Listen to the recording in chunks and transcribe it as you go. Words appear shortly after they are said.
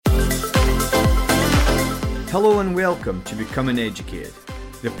Hello and welcome to Becoming Educated,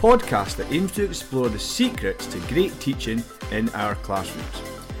 the podcast that aims to explore the secrets to great teaching in our classrooms.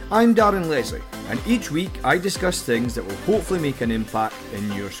 I'm Darren Leslie, and each week I discuss things that will hopefully make an impact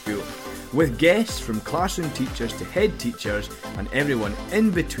in your school, with guests from classroom teachers to head teachers and everyone in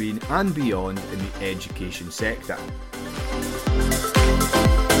between and beyond in the education sector.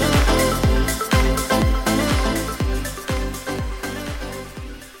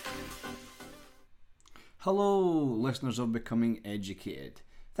 Hello, listeners of Becoming Educated.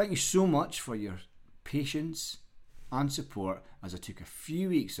 Thank you so much for your patience and support as I took a few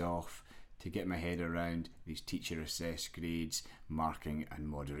weeks off to get my head around these teacher assessed grades, marking and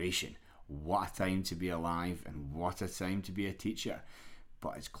moderation. What a time to be alive and what a time to be a teacher.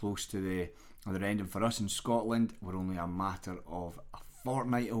 But it's close to the other end, and for us in Scotland, we're only a matter of a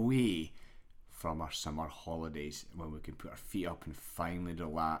fortnight away from our summer holidays when we can put our feet up and finally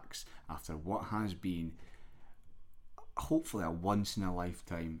relax after what has been hopefully a once in a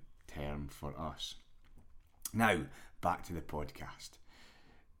lifetime term for us. Now, back to the podcast.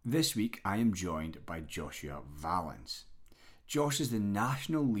 This week I am joined by Joshua Valens. Josh is the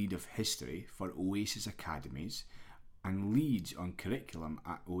National Lead of History for Oasis Academies and leads on curriculum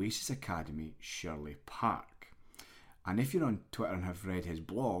at Oasis Academy, Shirley Park. And if you're on Twitter and have read his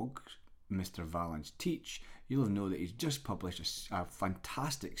blog, Mr. Valens Teach, you'll know that he's just published a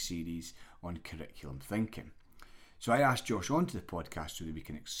fantastic series on curriculum thinking. So I asked Josh onto the podcast so that we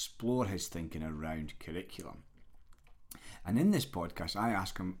can explore his thinking around curriculum. And in this podcast, I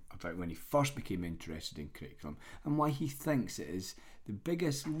ask him about when he first became interested in curriculum and why he thinks it is the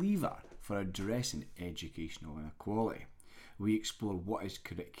biggest lever for addressing educational inequality. We explore what is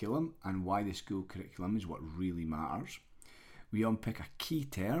curriculum and why the school curriculum is what really matters. We unpick a key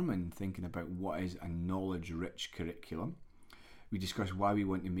term in thinking about what is a knowledge-rich curriculum. We discuss why we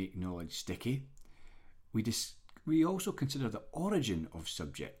want to make knowledge sticky. We also consider the origin of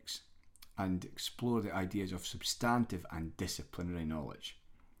subjects and explore the ideas of substantive and disciplinary knowledge.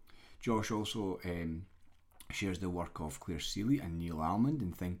 Josh also shares the work of Claire Seeley and Neil Almond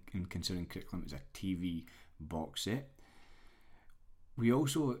in considering curriculum as a TV box set. We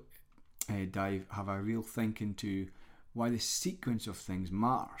also have a real think into why the sequence of things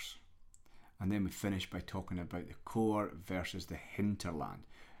matters. And then we finish by talking about the core versus the hinterland,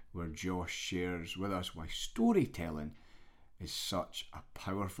 where Josh shares with us why storytelling is such a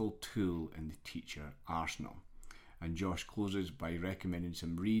powerful tool in the teacher arsenal. And Josh closes by recommending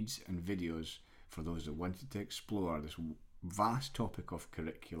some reads and videos for those that wanted to explore this vast topic of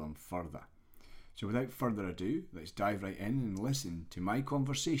curriculum further. So without further ado, let's dive right in and listen to my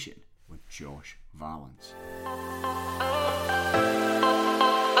conversation with Josh Valens.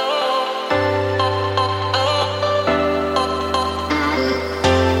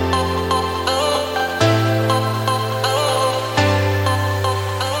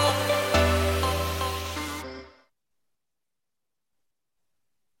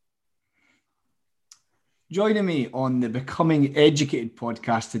 Joining me on the Becoming Educated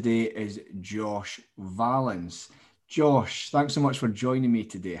podcast today is Josh Valens. Josh, thanks so much for joining me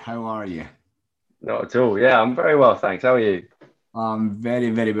today. How are you? Not at all. Yeah, I'm very well, thanks. How are you? I'm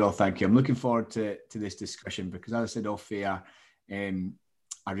very, very well, thank you. I'm looking forward to this discussion because, as I said off air,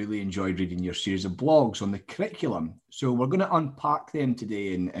 I really enjoyed reading your series of blogs on the curriculum. So we're going to unpack them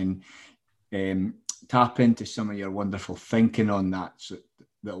today and tap into some of your wonderful thinking on that, so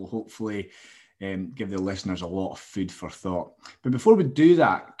that will hopefully give the listeners a lot of food for thought. But before we do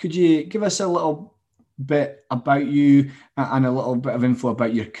that, could you give us a little bit about you and a little bit of info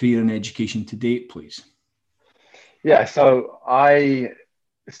about your career in education to date, please? Yeah, so I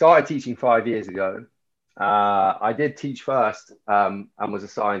started teaching 5 years ago. I did teach first and was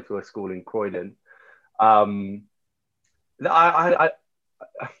assigned to a school in Croydon. I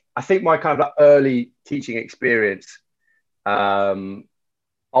think my kind of early teaching experience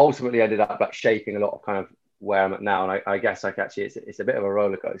ultimately ended up like shaping a lot of kind of where I'm at now. And I guess like actually it's a bit of a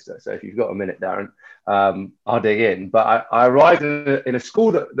roller coaster. So if you've got a minute, Darren, I'll dig in. But I arrived in a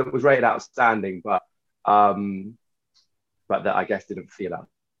school that was rated outstanding, but that I guess didn't feel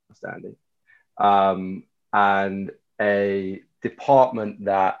outstanding. And a department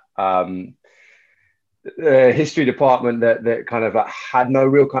that, a history department that kind of had no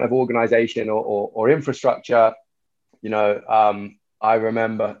real kind of organization or infrastructure. You know, I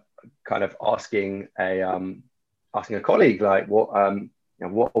remember kind of asking a colleague, like, what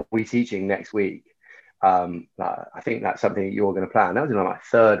are we teaching next week? I think that's something that you're going to plan. That was in my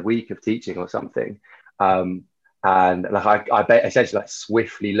third week of teaching or something. And like I essentially like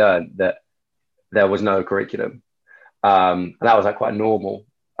swiftly learned that there was no curriculum. And that was like quite normal.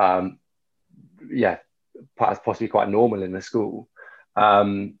 possibly quite normal in the school.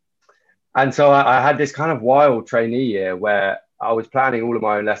 And so I had this kind of wild trainee year where I was planning all of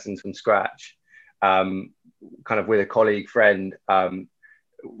my own lessons from scratch, kind of with a colleague friend.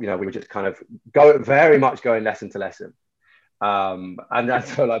 We would just kind of very much going lesson to lesson. And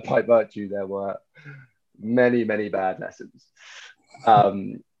so, like, by virtue, there were many, many bad lessons.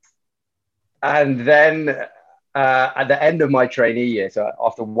 And then at the end of my trainee year, so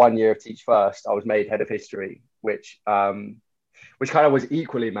after 1 year of Teach First, I was made head of history, which kind of was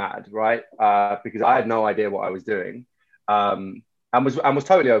equally mad, right? Because I had no idea what I was doing, and was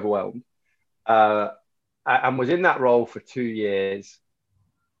totally overwhelmed, and was in that role for 2 years.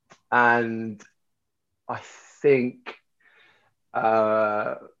 And I think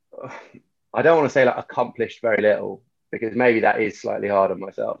I don't want to say like accomplished very little, because maybe that is slightly hard on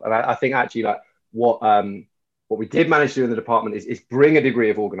myself. And I think actually like what we did manage to do in the department is bring a degree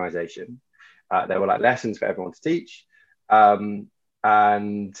of organization. There were like lessons for everyone to teach. And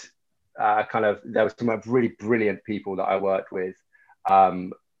kind of there was some really brilliant people that I worked with.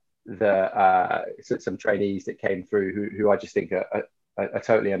 Some trainees that came through who I just think are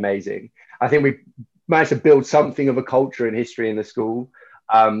totally amazing. I think we managed to build something of a culture in history in the school.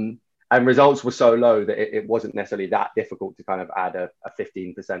 And results were so low that it wasn't necessarily that difficult to kind of add a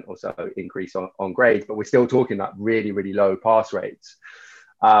 15% or so increase on grades, but we're still talking like really, really low pass rates.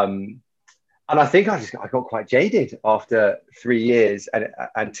 And I think I got quite jaded after 3 years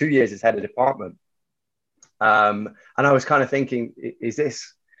and 2 years as head of department. And I was kind of thinking, is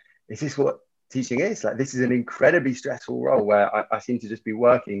this what teaching is? Like, this is an incredibly stressful role where I seem to just be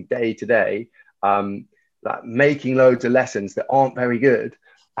working day to day, like making loads of lessons that aren't very good.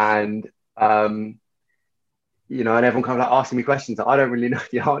 And, and everyone kind of like asking me questions that I don't really know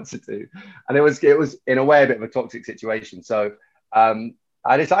the answer to. And it was in a way a bit of a toxic situation. So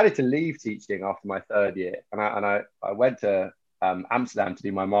I decided to leave teaching after my 3rd year. And I went to Amsterdam to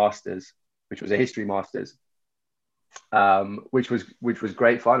do my master's, which was a history master's, which was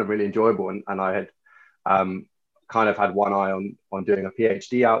great fun and really enjoyable. And I had kind of had one eye on doing a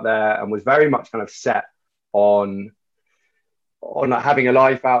PhD out there, and was very much kind of set on like having a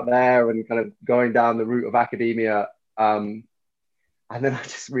life out there and kind of going down the route of academia. And then I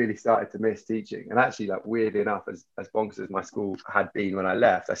just really started to miss teaching. And actually, like, weirdly enough, as bonkers as my school had been when I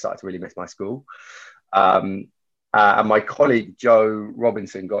left, I started to really miss my school. And my colleague, Joe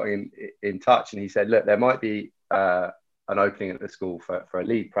Robinson, got in touch, and he said, look, there might be an opening at the school for a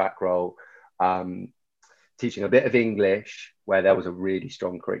lead prac role, teaching a bit of English, where there was a really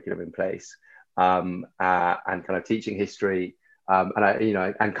strong curriculum in place, and kind of teaching history.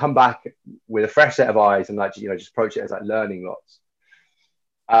 And come back with a fresh set of eyes and like, just approach it as like learning lots.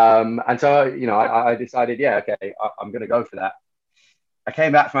 And so, I decided, okay, I'm going to go for that. I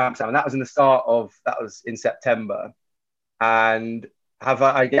came back from Amsterdam, and that was in September, and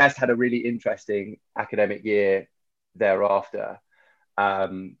I guess had a really interesting academic year thereafter,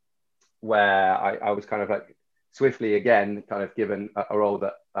 where I was kind of like swiftly again kind of given a role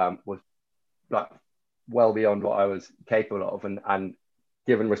that was like well beyond what I was capable of, and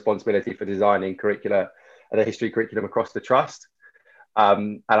given responsibility for designing the history curriculum across the trust.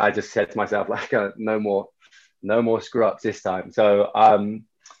 And I just said to myself, like, no more screw ups this time. So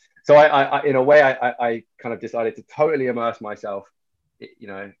I in a way, I kind of decided to totally immerse myself,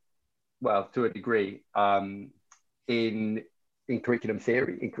 well, to a degree, in curriculum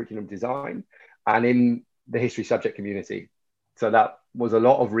theory, in curriculum design, and in the history subject community. So that was a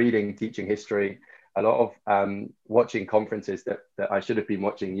lot of reading, teaching history, a lot of watching conferences that I should have been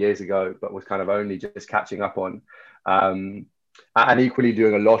watching years ago, but was kind of only just catching up on. And equally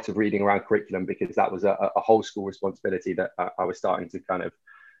doing a lot of reading around curriculum, because that was a whole school responsibility that I was starting to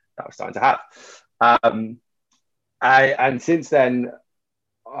have. And since then,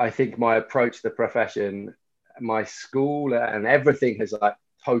 I think my approach to the profession, my school, and everything has like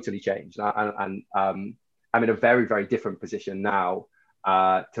totally changed. And I'm in a very, very different position now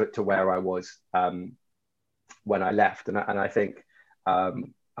to where I was when I left. And I think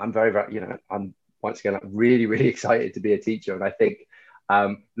I'm very, very, I'm once again really, really excited to be a teacher. And I think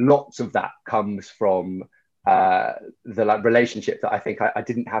lots of that comes from the like relationship that I think I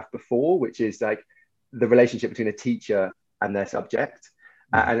didn't have before, which is like the relationship between a teacher and their subject.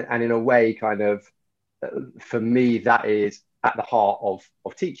 And in a way, kind of, for me, that is at the heart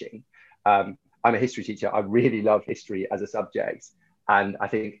of teaching. I'm a history teacher. I really love history as a subject. And I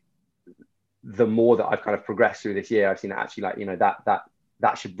think the more that I've kind of progressed through this year, I've seen that actually, like,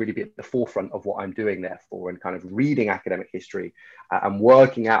 that should really be at the forefront of what I'm doing there for, and kind of reading academic history and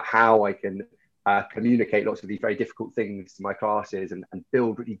working out how I can communicate lots of these very difficult things to my classes and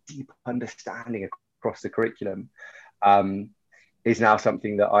build really deep understanding across the curriculum is now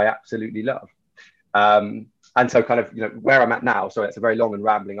something that I absolutely love. And so kind of, where I'm at now, so it's a very long and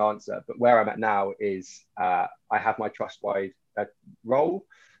rambling answer, but where I'm at now is I have my Trustwide role,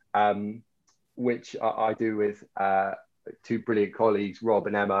 which I do with two brilliant colleagues, Rob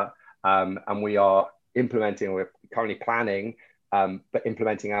and Emma, and we're currently planning, but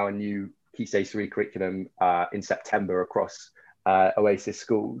implementing our new Key Stage 3 curriculum in September across Oasis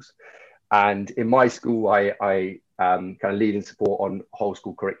schools. And in my school, I kind of lead and support on whole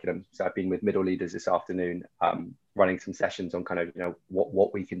school curriculum. So I've been with middle leaders this afternoon, running some sessions on kind of,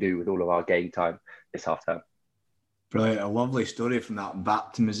 what we can do with all of our game time this half term. Brilliant. A lovely story from that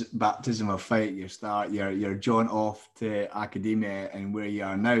baptism of fate. Your jaunt off to academia and where you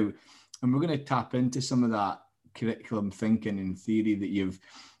are now. And we're going to tap into some of that curriculum thinking and theory that you've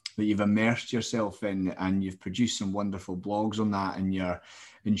immersed yourself in, and you've produced some wonderful blogs on that,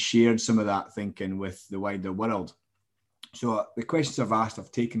 and shared some of that thinking with the wider world. So the questions I've asked,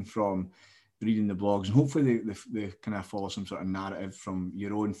 I've taken from reading the blogs, and hopefully they kind of follow some sort of narrative from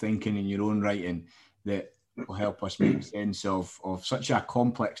your own thinking and your own writing that will help us make sense of such a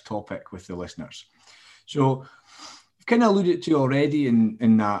complex topic with the listeners. So you've kind of alluded to already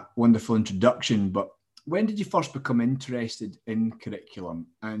in that wonderful introduction, but when did you first become interested in curriculum,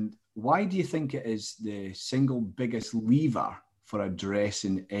 and why do you think it is the single biggest lever for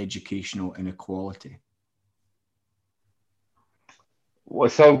addressing educational inequality? Well,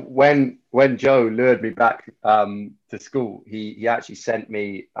 so when Joe lured me back to school, he actually sent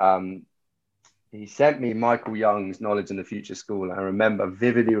me Michael Young's Knowledge in the Future School. And I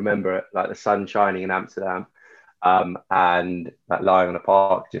vividly remember it, like the sun shining in Amsterdam, and like lying on a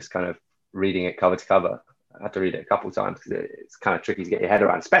park, just kind of reading it cover to cover. I had to read it a couple of times because it's kind of tricky to get your head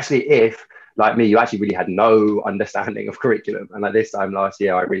around, especially if, like me, you actually really had no understanding of curriculum. And like this time last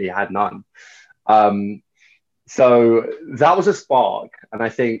year, I really had none. So that was a spark. And I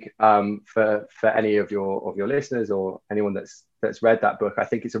think for any of your listeners or anyone that's read that book, I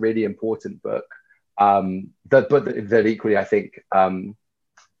think it's a really important book. That equally, I think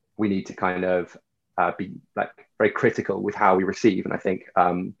we need to kind of be like very critical with how we receive. And I think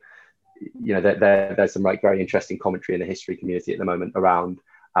there's some like very interesting commentary in the history community at the moment around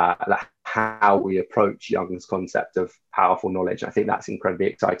like how we approach Young's concept of powerful knowledge. I think that's incredibly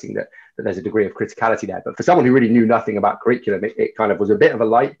exciting that there's a degree of criticality there. But for someone who really knew nothing about curriculum, it kind of was a bit of a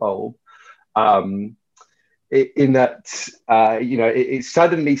light bulb in that, it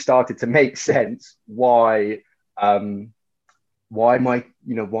suddenly started to make sense why my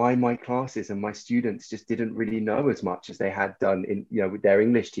classes and my students just didn't really know as much as they had done with their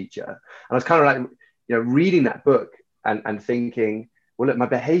English teacher. And I was kind of like, reading that book and thinking, well, look, my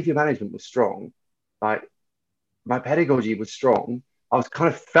behavior management was strong. Like my pedagogy was strong. I was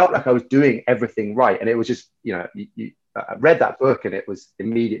kind of felt like I was doing everything right. And it was just, I read that book and it was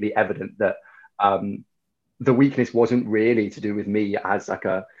immediately evident that the weakness wasn't really to do with me as like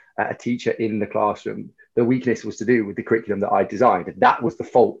a teacher in the classroom. The weakness was to do with the curriculum that I designed. And that was the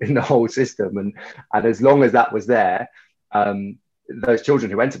fault in the whole system. And as long as that was there, those children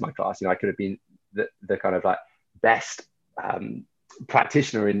who entered my class, I could have been the kind of like best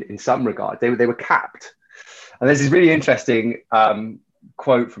practitioner in some regard. They were capped. And there's this really interesting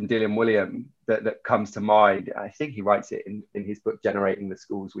quote from Dylan William that comes to mind. I think he writes it in his book, Generating the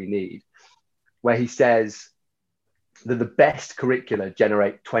Schools We Need, where he says that the best curricula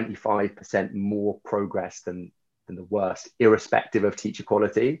generate 25% more progress than the worst, irrespective of teacher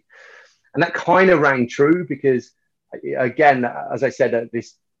quality. And that kind of rang true because, again, as I said,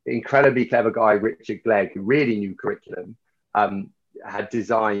 this incredibly clever guy, Richard Glegg, who really knew curriculum, had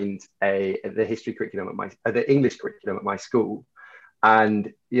designed the history curriculum the English curriculum at my school.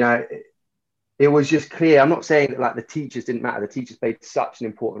 And, it was just clear. I'm not saying that like the teachers didn't matter. The teachers played such an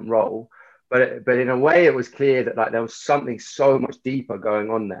important role, but in a way it was clear that like there was something so much deeper going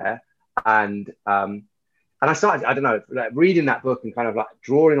on there. And I started, I don't know, like reading that book and kind of like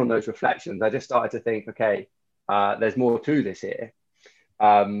drawing on those reflections, I just started to think, okay, there's more to this here.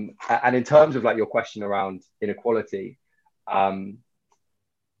 And in terms of like your question around inequality, I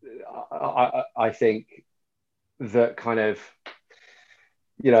think that kind of,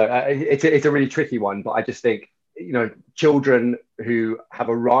 it's a really tricky one, but I just think, children who have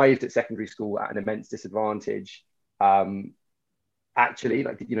arrived at secondary school at an immense disadvantage actually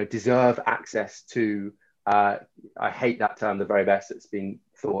deserve access to, I hate that term, the very best that's been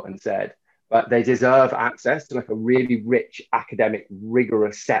thought and said, but they deserve access to like a really rich academic,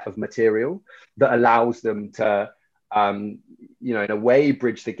 rigorous set of material that allows them to, in a way,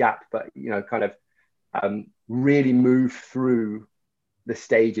 bridge the gap, but, kind of really move through the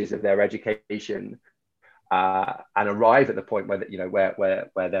stages of their education and arrive at the point where, you know, where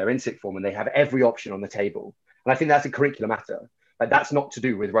they're in sixth form and they have every option on the table. And I think that's a curriculum matter. Like, that's not to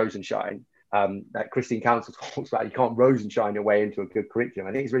do with rose and shine. That Christine Council talks about, you can't rose and shine your way into a good curriculum.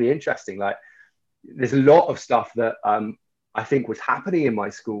 I think it's really interesting. Like, there's a lot of stuff that I think was happening in my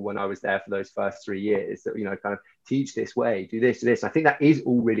school when I was there for those first 3 years, that, you know, kind of teach this way, do this, do this. I think that is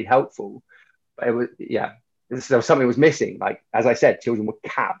all really helpful. But it was, yeah, there was something was missing. Like, as I said, children were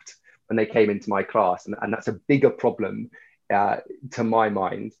capped when they came into my class. And that's a bigger problem to my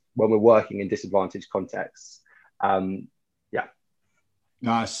mind when we're working in disadvantaged contexts.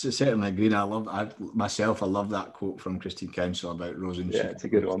 No, I certainly agree. I love that quote from Christine Council about Rose and Shine. Yeah, it's a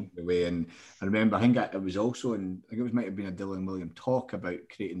good one. And I remember, I think it was also might have been a Dylan William talk about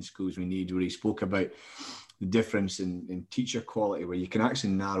creating the schools we need, where he spoke about the difference in teacher quality, where you can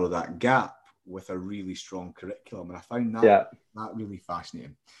actually narrow that gap with a really strong curriculum. And I found that really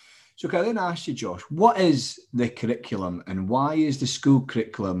fascinating. So can I then ask you, Josh, what is the curriculum, and why is the school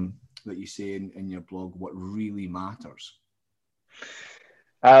curriculum that you say in your blog what really matters?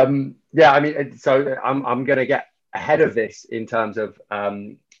 I mean, so I'm going to get ahead of this in terms of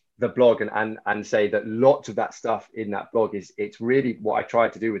the blog and say that lots of that stuff in that blog it's really what I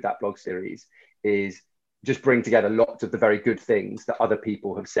tried to do with that blog series is just bring together lots of the very good things that other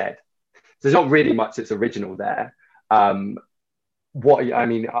people have said. So there's not really much that's original there. I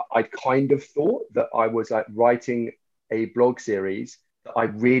kind of thought that I was like writing a blog series that I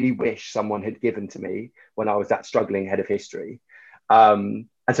really wish someone had given to me when I was that struggling head of history.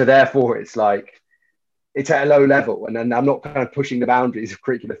 And so therefore it's like, it's at a low level, and then I'm not kind of pushing the boundaries of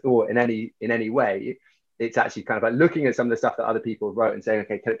curricular thought in any way. It's actually kind of like looking at some of the stuff that other people wrote and saying,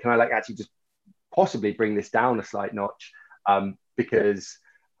 okay, can I like actually just possibly bring this down a slight notch? Because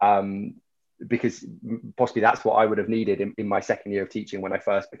possibly that's what I would have needed in my second year of teaching when I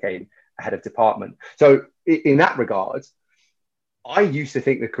first became a head of department. So in that regard, I used to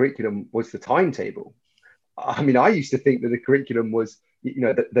think the curriculum was the timetable. I mean, I used to think that the curriculum was, you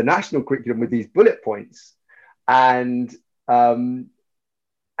know, the national curriculum with these bullet points, and I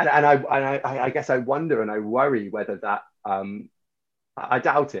guess I wonder and I worry whether that I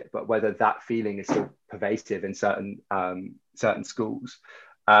doubt it, but whether that feeling is still pervasive in certain schools,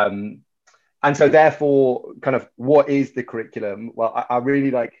 and so therefore, kind of, what is the curriculum? Well, I really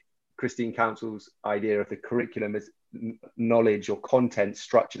like Christine Council's idea of the curriculum as knowledge or content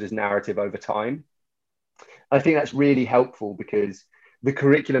structured as narrative over time. I think that's really helpful because the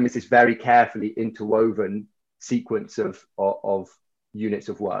curriculum is this very carefully interwoven sequence of units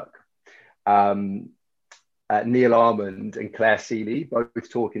of work. Neil Armand and Claire Seeley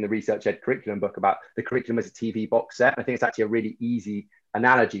both talk in the Research Ed Curriculum book about the curriculum as a TV box set. I think it's actually a really easy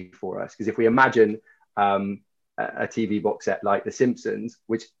analogy for us, because if we imagine a TV box set like The Simpsons,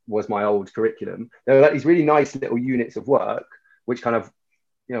 which was my old curriculum, there were like these really nice little units of work which kind of,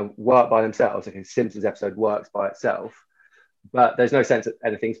 you know, work by themselves. Like a Simpsons episode works by itself, but there's no sense that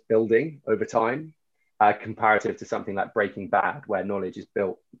anything's building over time, comparative to something like Breaking Bad, where knowledge is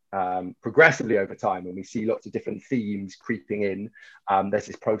built progressively over time, and we see lots of different themes creeping in. There's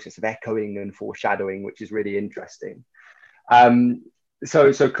this process of echoing and foreshadowing, which is really interesting.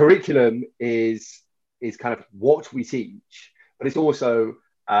 So curriculum is kind of what we teach, but it's also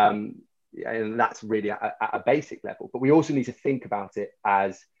and that's really at a basic level. But we also need to think about it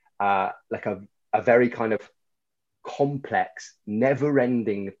as like a very kind of complex,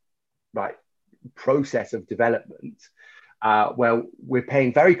 never-ending, right, process of development, where we're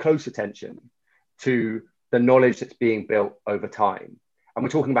paying very close attention to the knowledge that's being built over time, and we're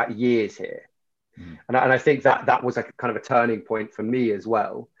talking about years here. And I think that was like a kind of a turning point for me as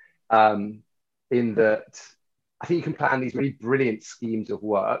well, in that I think you can plan these really brilliant schemes of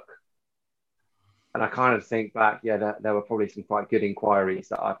work. And I kind of think back, there were probably some quite good inquiries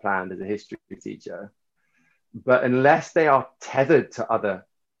that I planned as a history teacher. But unless they are tethered to other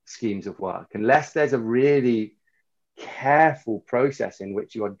schemes of work, unless there's a really careful process in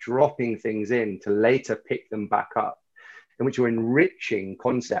which you are dropping things in to later pick them back up, in which you're enriching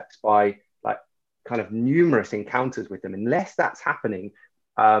concepts by like kind of numerous encounters with them, unless that's happening,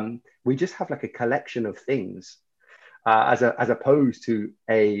 we just have like a collection of things, as opposed to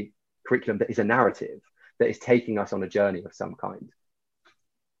a curriculum that is a narrative that is taking us on a journey of some kind.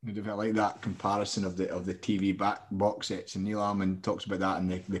 I like that comparison of the TV box sets, and Neil Armand talks about that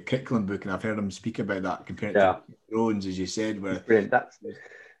in the curriculum book, and I've heard him speak about that compared to Thrones, as you said, where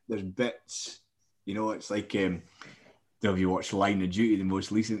there's bits, you know, it's like if you watch Line of Duty, the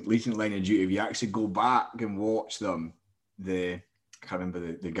most recent Line of Duty, if you actually go back and watch them, I can't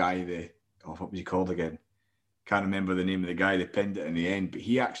remember the guy, what was he called again? Can't remember the name of the guy that pinned it in the end, but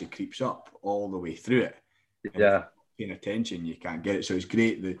he actually creeps up all the way through it. And if Yeah. you're paying attention, you can't get it. So it's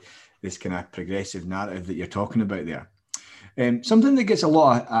great that this kind of progressive narrative that you're talking about there. Something that gets a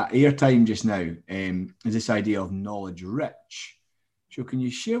lot of airtime just now is this idea of knowledge rich. So can you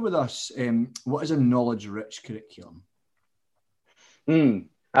share with us what is a knowledge rich curriculum? It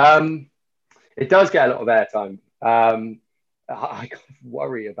does get a lot of airtime. I kind of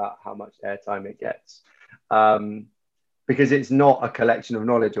worry about how much airtime it gets, because it's not a collection of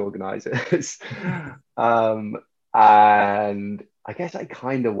knowledge organizers. And I guess I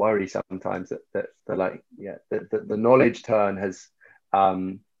kind of worry sometimes that the knowledge turn has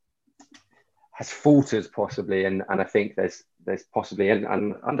faltered possibly, and I think there's possibly,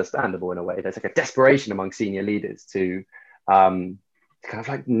 and understandable in a way, there's like a desperation among senior leaders to kind of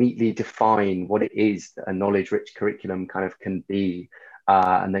like neatly define what it is that a knowledge-rich curriculum kind of can be,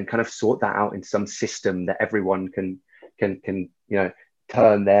 and then kind of sort that out in some system that everyone can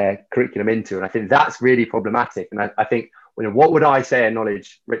turn their curriculum into. And I think that's really problematic. And I think, what would I say a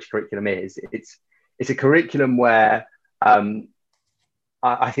knowledge-rich curriculum is? It's a curriculum where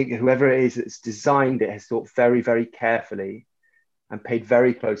I think whoever it is that's designed it has thought very, very carefully and paid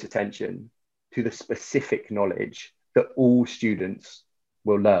very close attention to the specific knowledge that all students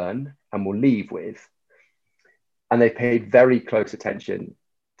will learn and will leave with. And they paid very close attention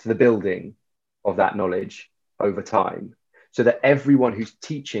to the building of that knowledge over time, so that everyone who's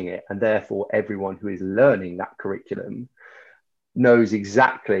teaching it, and therefore everyone who is learning that curriculum, knows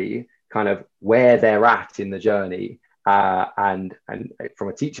exactly kind of where they're at in the journey, and from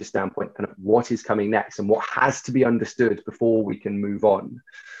a teacher standpoint, kind of what is coming next and what has to be understood before we can move on.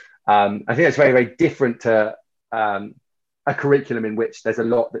 I think that's very, very different to a curriculum in which there's a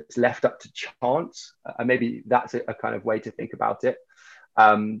lot that's left up to chance, and maybe that's a kind of way to think about it,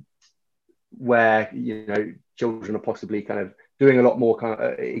 where children are possibly kind of doing a lot more kind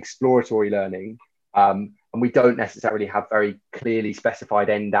of exploratory learning, and we don't necessarily have very clearly specified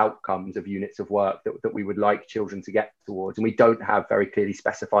end outcomes of units of work that we would like children to get towards, and we don't have very clearly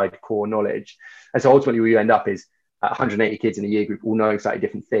specified core knowledge. And so ultimately what you end up is 180 kids in a year group all knowing slightly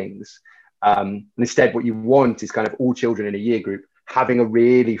different things. And instead, what you want is kind of all children in a year group having a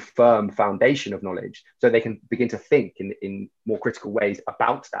really firm foundation of knowledge, so they can begin to think in more critical ways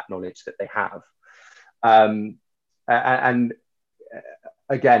about that knowledge that they have. And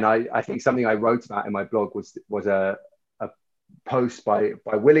again, I think something I wrote about in my blog was a post by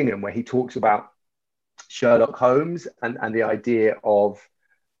Willingham, where he talks about Sherlock Holmes and the idea of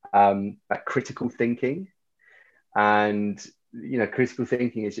critical thinking. And critical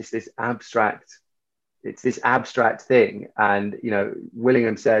thinking is just this abstract thing. And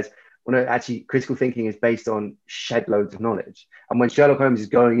Willingham says, well, no, actually critical thinking is based on shed loads of knowledge. And when Sherlock Holmes is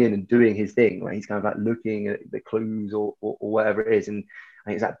going in and doing his thing, where he's kind of like looking at the clues or whatever it is, and I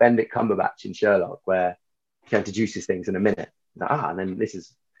think it's that Benedict Cumberbatch in Sherlock where he introduces things in a minute, like, and then this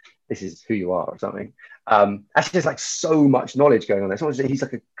is who you are or something. Actually, there's like so much knowledge going on there. It's not just he's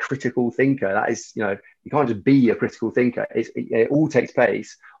like a critical thinker. That is, you can't just be a critical thinker. It all takes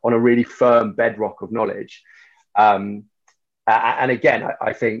place on a really firm bedrock of knowledge. And again,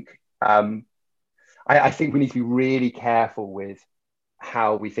 I think we need to be really careful with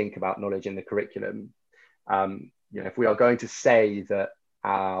how we think about knowledge in the curriculum. If we are going to say that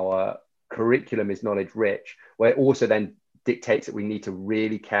our curriculum is knowledge rich, well, it also then dictates that we need to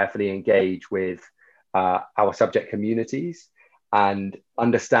really carefully engage with our subject communities and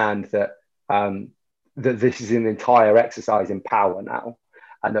understand that that this is an entire exercise in power now,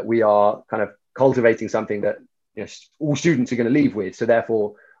 and that we are kind of cultivating something that all students are going to leave with. So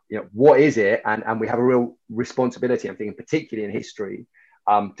therefore, what is it? And we have a real responsibility, I'm thinking particularly in history,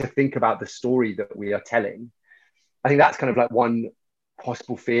 to think about the story that we are telling. I think that's kind of like one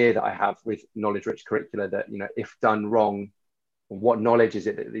possible fear that I have with knowledge-rich curricula, that, if done wrong, what knowledge is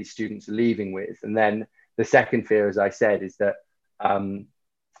it that these students are leaving with? And then the second fear, as I said, is that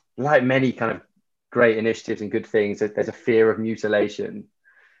like many kind of great initiatives and good things, there's a fear of mutilation,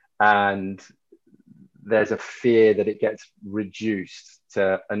 and there's a fear that it gets reduced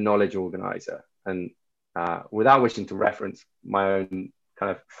to a knowledge organizer. And without wishing to reference my own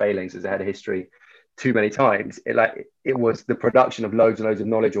kind of failings as a head of history too many times, it was the production of loads and loads of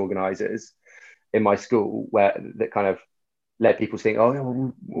knowledge organizers in my school that kind of led people to think, oh, yeah,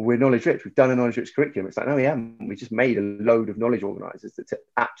 well, we're knowledge rich. We've done a knowledge rich curriculum. It's like, no, we haven't. We just made a load of knowledge organizers that took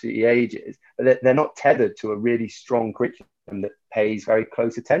absolutely ages, but they're not tethered to a really strong curriculum that pays very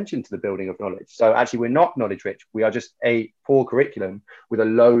close attention to the building of knowledge. So actually, we're not knowledge rich. We are just a poor curriculum with a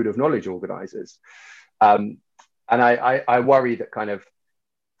load of knowledge organizers. And I worry that kind of,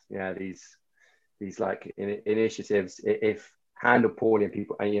 these like initiatives, if handled poorly, and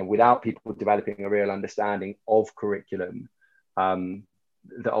people, without people developing a real understanding of curriculum,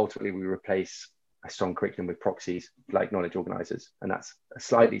 that ultimately we replace a strong curriculum with proxies like knowledge organizers, and that's a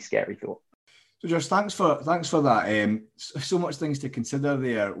slightly scary thought. So, Josh, thanks for that. So much things to consider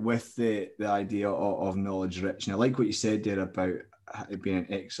there with the idea of knowledge rich, and I like what you said there about it being an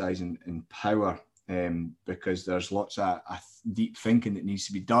exercise in power, because there's lots of deep thinking that needs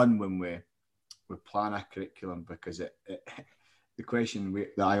to be done when we plan a curriculum, because the question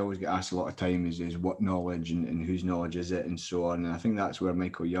that I always get asked a lot of time is what knowledge and whose knowledge is it, and so on. And I think that's where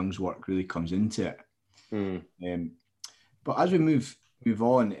Michael Young's work really comes into it. But as we move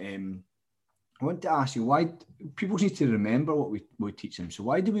on, I want to ask you, why people need to remember what we teach them. So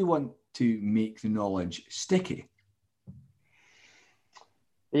why do we want to make the knowledge sticky?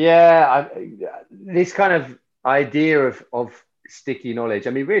 Yeah, this kind of idea of sticky knowledge, I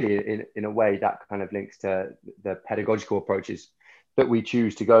mean, really, in a way, that kind of links to the pedagogical approaches that we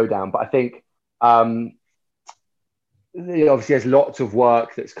choose to go down. But I think obviously there's lots of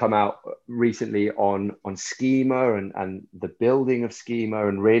work that's come out recently on schema and the building of schema,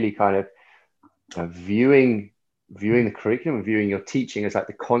 and really kind of viewing the curriculum and viewing your teaching as like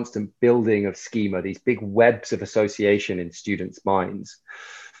the constant building of schema, these big webs of association in students' minds.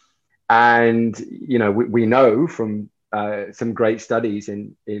 And we know from some great studies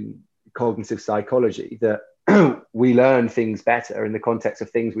in cognitive psychology that we learn things better in the context of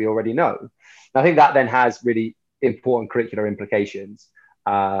things we already know. And I think that then has really important curricular implications,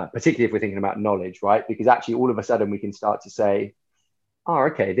 particularly if we're thinking about knowledge, right? Because actually all of a sudden we can start to say, oh,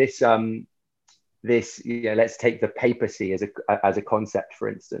 okay, this let's take the papacy as a concept, for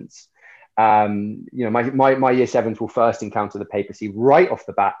instance. My year sevens will first encounter the papacy right off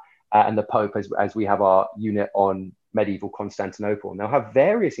the bat, and the Pope as we have our unit on medieval Constantinople. And they'll have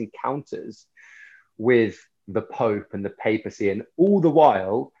various encounters with the Pope and the papacy, and all the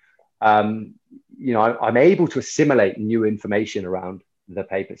while, I'm able to assimilate new information around the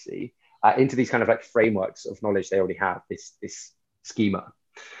papacy into these kind of like frameworks of knowledge they already have, this schema.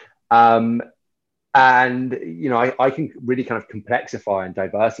 And I can really kind of complexify and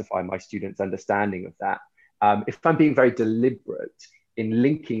diversify my students' understanding of that if I'm being very deliberate in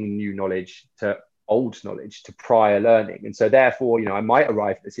linking new knowledge to old knowledge, to prior learning. And so therefore, I might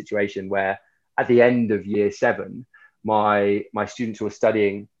arrive at a situation where at the end of year 7, my students who are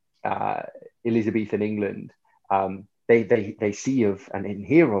studying Elizabethan England, they see of and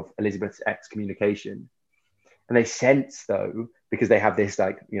hear of Elizabeth's excommunication. And they sense, though, because they have this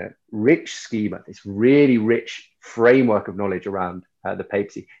rich schema, this really rich framework of knowledge around the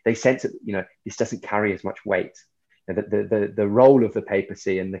papacy, they sense that, this doesn't carry as much weight. The role of the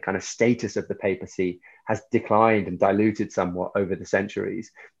papacy and the kind of status of the papacy has declined and diluted somewhat over the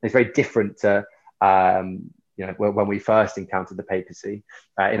centuries. It's very different to when we first encountered the papacy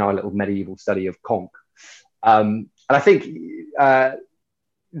in our little medieval study of Conk. And I think that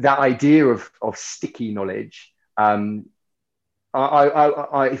idea of sticky knowledge, I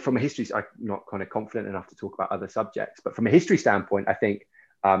from a history, I'm not kind of confident enough to talk about other subjects, but from a history standpoint, I think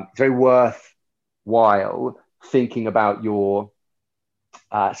it's very worthwhile thinking about your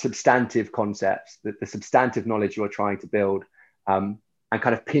substantive concepts, the substantive knowledge you're trying to build, and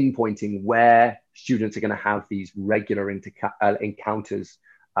kind of pinpointing where students are going to have these regular encounters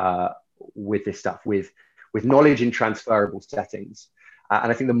with this stuff, with knowledge in transferable settings.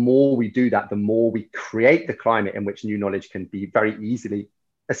 And I think the more we do that, the more we create the climate in which new knowledge can be very easily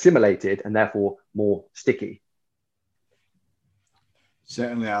assimilated and therefore more sticky.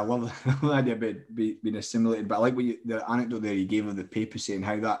 Certainly, I love the idea about being assimilated, but I like the anecdote there you gave of the papacy and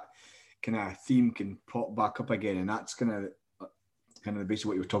how that kind of theme can pop back up again, and that's kind of basically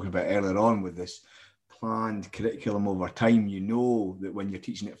what you were talking about earlier on with this planned curriculum over time. That when you're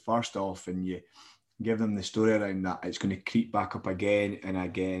teaching it first off and you give them the story around that, it's going to creep back up again and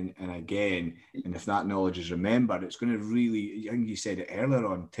again and again, and if that knowledge is remembered, it's going to really, I think you said it earlier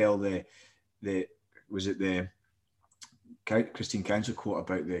on, tell the Christine Council quote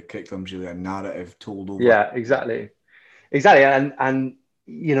about the curriculum's really a narrative told over. Yeah, exactly. And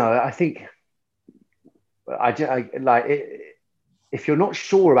I think I like it, if you're not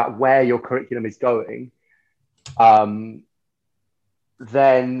sure about where your curriculum is going,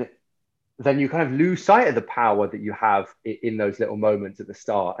 then you kind of lose sight of the power that you have in those little moments at the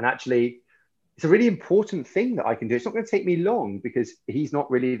start. And actually, it's a really important thing that I can do. It's not going to take me long because he's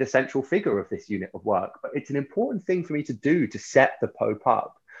not really the central figure of this unit of work, but it's an important thing for me to do to set the Pope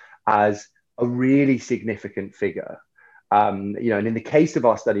up as a really significant figure. And in the case of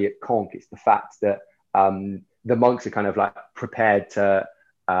our study at Conk, it's the fact that the monks are kind of like prepared to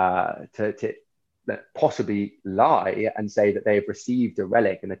that possibly lie and say that they've received a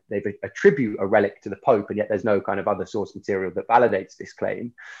relic and that they've attribute a relic to the Pope, and yet there's no kind of other source material that validates this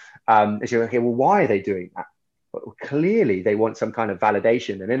claim. And so, okay, well, why are they doing that? But clearly they want some kind of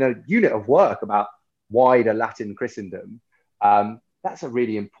validation. And in a unit of work about wider Latin Christendom, that's a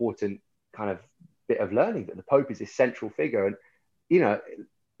really important kind of bit of learning, that the Pope is this central figure. And, you know,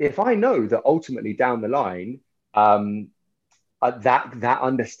 if I know that ultimately down the line, that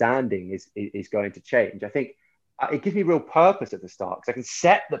understanding is going to change, I think it gives me real purpose at the start, because I can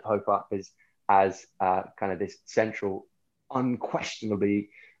set the Pope up as kind of this central, unquestionably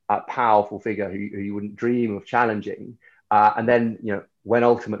powerful figure who you wouldn't dream of challenging. And then, you know, when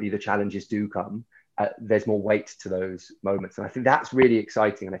ultimately the challenges do come, there's more weight to those moments. And I think that's really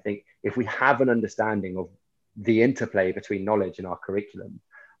exciting. And I think if we have an understanding of the interplay between knowledge and our curriculum,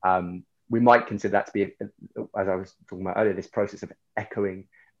 we might consider that to be, as I was talking about earlier, this process of echoing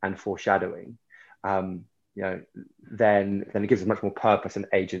and foreshadowing. You know, then it gives us much more purpose and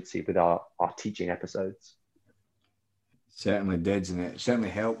agency with our teaching episodes. Certainly did, and it certainly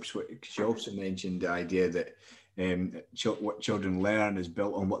helps. Because you also mentioned the idea that what children learn is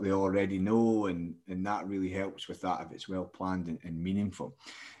built on what they already know, and that really helps with that if it's well planned and meaningful.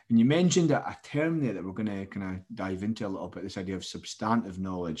 And you mentioned a term there that we're going to kind of dive into a little bit, this idea of substantive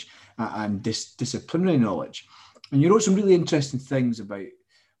knowledge and disciplinary knowledge. And you wrote some really interesting things about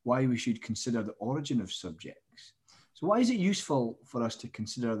why we should consider the origin of subjects. So why is it useful for us to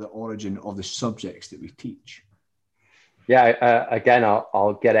consider the origin of the subjects that we teach? Yeah, again,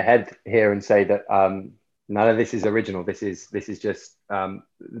 I'll get ahead here and say that none of this is original. This is just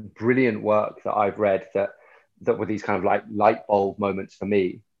brilliant work that I've read that were these kind of like light bulb moments for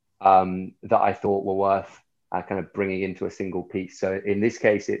me, that I thought were worth kind of bringing into a single piece. So in this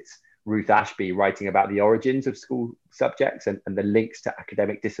case, it's Ruth Ashby writing about the origins of school subjects and the links to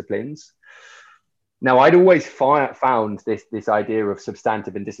academic disciplines. Now, I'd always found this idea of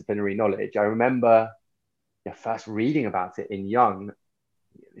substantive and disciplinary knowledge. I remember first reading about it in Young,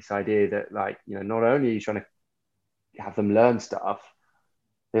 this idea that, like, you know, not only are you trying to have them learn stuff,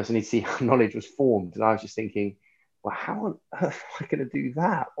 they also need to see how knowledge was formed. And I was just thinking, well, how on earth am I going to do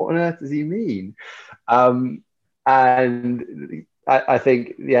that? What on earth does he mean? And I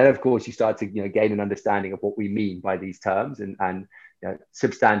think, yeah, of course, you start to, you know, gain an understanding of what we mean by these terms, and you know,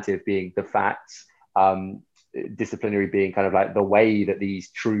 substantive being the facts, disciplinary being kind of like the way that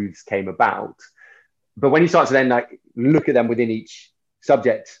these truths came about. But when you start to then like look at them within each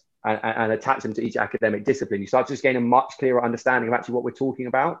subject and attach them to each academic discipline, you start to just gain a much clearer understanding of actually what we're talking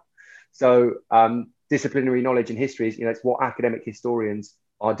about. So disciplinary knowledge in history is, you know, it's what academic historians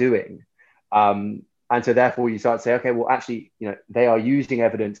are doing. And so therefore you start to say, okay, well, actually, you know, they are using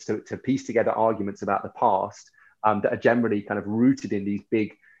evidence to piece together arguments about the past that are generally kind of rooted in these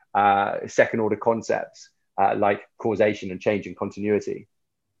big second order concepts like causation and change and continuity.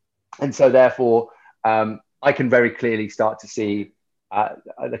 And so therefore, I can very clearly start to see,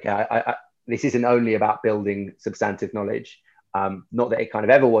 this isn't only about building substantive knowledge. Not that it kind of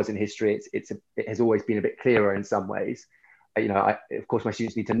ever was in history. It has always been a bit clearer in some ways. You know, of course, my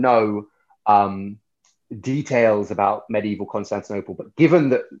students need to know details about medieval Constantinople, but given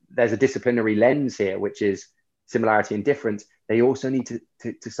that there's a disciplinary lens here, which is similarity and difference, they also need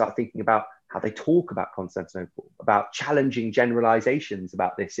to start thinking about how they talk about Constantinople, about challenging generalizations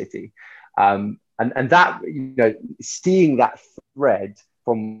about this city. And that, you know, seeing that thread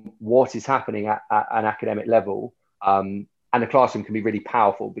from what is happening at an academic level and the classroom can be really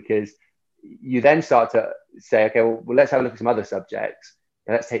powerful, because you then start to say, okay, well, let's have a look at some other subjects.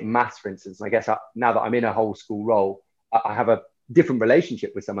 And let's take maths, for instance. And I guess now that I'm in a whole school role, I have a different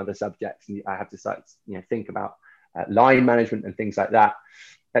relationship with some other subjects, and I have to start, you know, think about line management and things like that.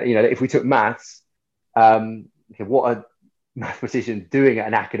 You know, if we took maths, okay, what are mathematicians doing at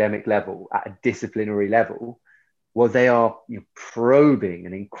an academic level, at a disciplinary level? Well, they are, you know, probing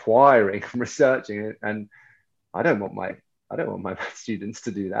and inquiring and researching, and I don't want my math students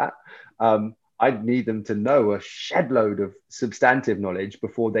to do that. I'd need them to know a shed load of substantive knowledge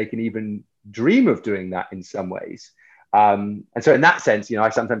before they can even dream of doing that in some ways. And so in that sense, you know, I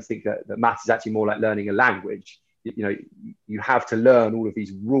sometimes think that maths is actually more like learning a language. You know, you have to learn all of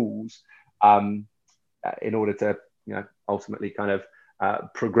these rules in order to, you know, ultimately kind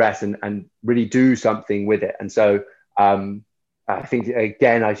of progress and really do something with it. And so I think,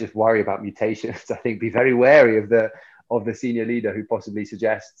 again, I just worry about mutations. I think be very wary of the senior leader who possibly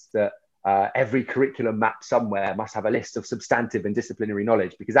suggests that every curriculum map somewhere must have a list of substantive and disciplinary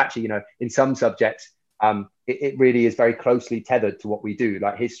knowledge, because actually, you know, in some subjects, it really is very closely tethered to what we do,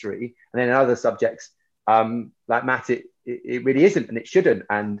 like history. And then in other subjects, like math, it really isn't, and it shouldn't.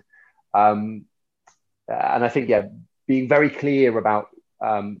 And and I think, yeah, being very clear about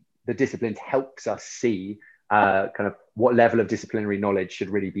the disciplines helps us see kind of what level of disciplinary knowledge should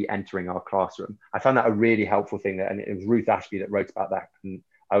really be entering our classroom. I found that a really helpful thing, and it was Ruth Ashby that wrote about that. And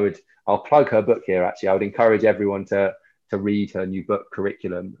I'll plug her book here. Actually, I would encourage everyone to read her new book,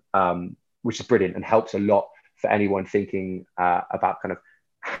 Curriculum, which is brilliant and helps a lot for anyone thinking about kind of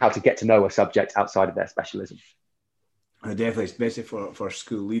how to get to know a subject outside of their specialism. Definitely, especially for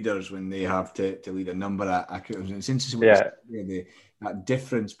school leaders when they have to lead a number of activities. It's interesting that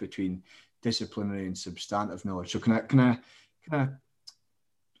difference between disciplinary and substantive knowledge. So can I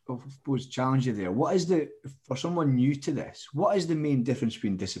suppose challenge you there? What is for someone new to this, what is the main difference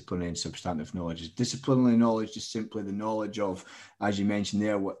between disciplinary and substantive knowledge? Is disciplinary knowledge just simply the knowledge of, as you mentioned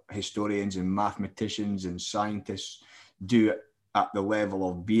there, what historians and mathematicians and scientists do at the level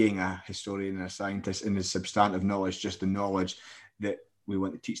of being a historian and a scientist, and the substantive knowledge just the knowledge that we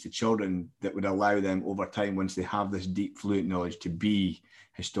want to teach the children that would allow them over time, once they have this deep fluent knowledge, to be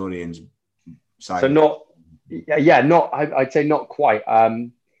historians, scientists? I'd say not quite.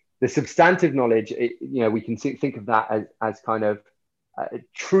 The substantive knowledge, we can think of that as kind of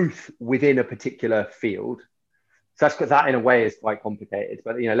truth within a particular field. So that in a way is quite complicated.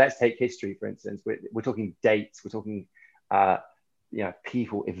 But let's take history, for instance. We're talking dates. We're talking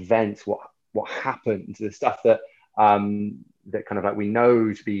people, events, what happened, the stuff that kind of like we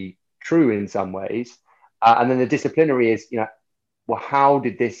know to be true in some ways. And then the disciplinary is, how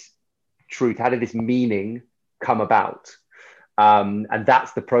did this meaning come about? And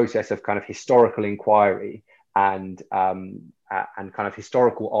that's the process of kind of historical inquiry and kind of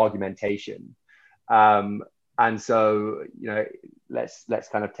historical argumentation. And so, let's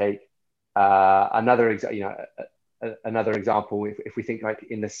kind of take another example. If we think like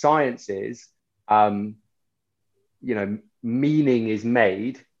in the sciences, meaning is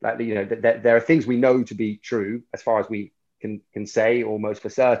made. Like there are things we know to be true as far as we can say almost for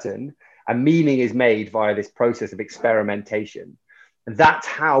certain. And meaning is made via this process of experimentation. And that's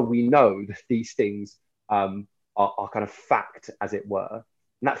how we know that these things are kind of fact, as it were.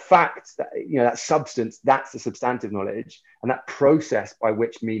 And that fact, that substance, that's the substantive knowledge. And that process by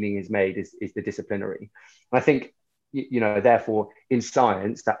which meaning is made is the disciplinary. And I think, therefore, in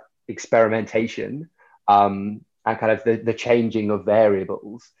science, that experimentation and kind of the changing of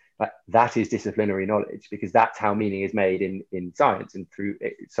variables, that is disciplinary knowledge, because that's how meaning is made in science and through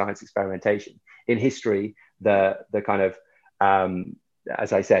science experimentation. In history, the kind of,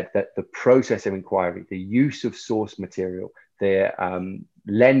 as I said, that the process of inquiry, the use of source material, the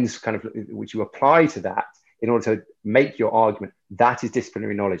lens kind of which you apply to that in order to make your argument, that is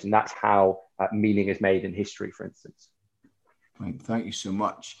disciplinary knowledge. And that's how meaning is made in history, for instance. Right, thank you so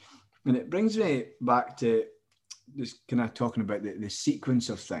much. And it brings me back to just kind of talking about the sequence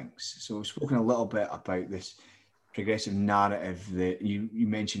of things. So we've spoken a little bit about this progressive narrative that you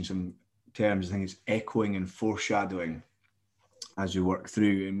mentioned some terms. I think it's echoing and foreshadowing as we work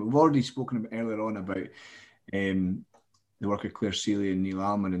through. And we've already spoken earlier on about the work of Claire Seeley and Neil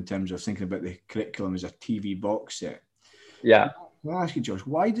Alman in terms of thinking about the curriculum as a TV box set. Yeah. Can I ask you, Josh,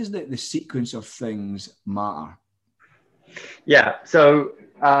 why does the sequence of things matter? Yeah. So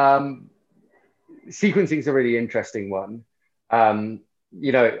sequencing is a really interesting one. I,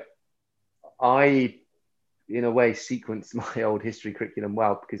 in a way, sequenced my old history curriculum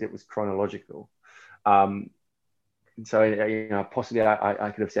well because it was chronological. So, possibly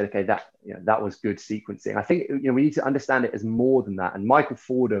I could have said, okay, that was good sequencing. I think, we need to understand it as more than that. And Michael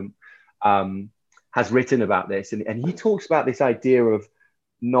Fordham has written about this, and he talks about this idea of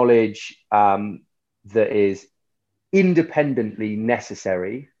knowledge that is independently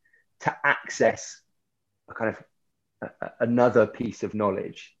necessary to access a kind of another piece of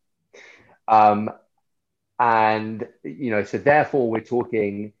knowledge. So therefore we're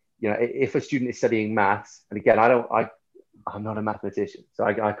talking, if a student is studying maths, and again, I'm not a mathematician, so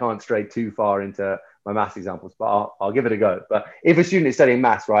I can't stray too far into my maths examples, but I'll give it a go. But if a student is studying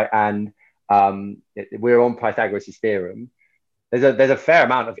maths, right, and we're on Pythagoras' theorem, there's a fair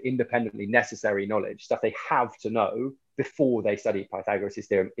amount of independently necessary knowledge, stuff they have to know before they study Pythagoras'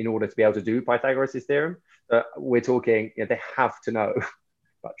 theorem in order to be able to do Pythagoras' theorem. We're talking, they have to know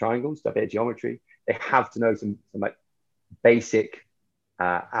about triangles, stuff about geometry. They have to know some like basic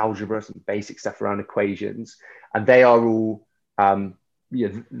algebra, some basic stuff around equations, and they are all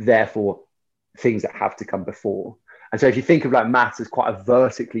therefore things that have to come before. And so if you think of like maths as quite a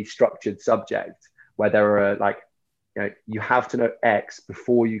vertically structured subject where there are like, you have to know X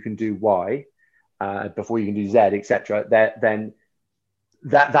before you can do Y, before you can do Z, etc. Then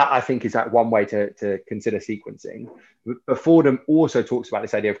that I think is like one way to consider sequencing. But Fordham also talks about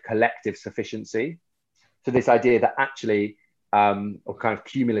this idea of collective sufficiency. So this idea that actually, or kind of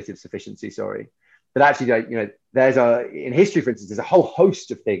cumulative sufficiency, sorry, that actually, like, there's in history, for instance, there's a whole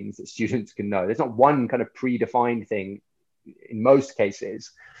host of things that students can know. There's not one kind of predefined thing in most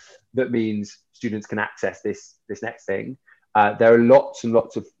cases that means students can access this next thing. There are lots and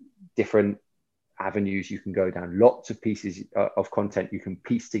lots of different avenues you can go down, lots of pieces of content you can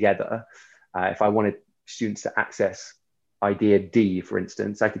piece together. If I wanted students to access idea D, for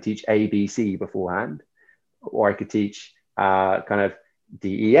instance, I could teach A, B, C beforehand, or I could teach kind of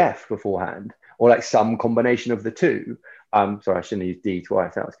D, E, F beforehand, or like some combination of the two. Sorry, I shouldn't use D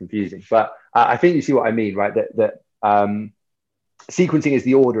twice, that was confusing. But I think you see what I mean, right? That sequencing is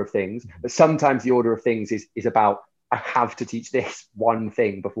the order of things, but sometimes the order of things is about, I have to teach this one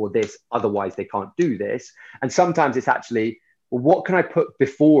thing before this, otherwise they can't do this. And sometimes it's actually, well, what can I put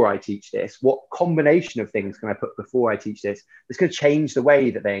before I teach this? What combination of things can I put before I teach this that's going to change the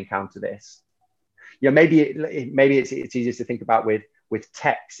way that they encounter this? Maybe it's easier to think about with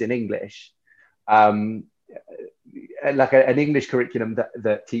text in English, like an English curriculum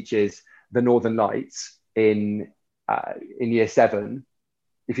that teaches the Northern Lights in year 7.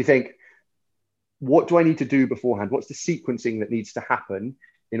 If you think, what do I need to do beforehand? What's the sequencing that needs to happen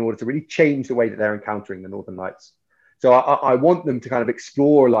in order to really change the way that they're encountering the Northern Lights? So I want them to kind of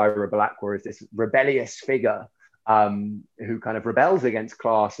explore Lyra Belacqua as this rebellious figure who kind of rebels against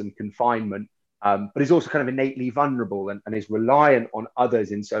class and confinement, but is also kind of innately vulnerable and is reliant on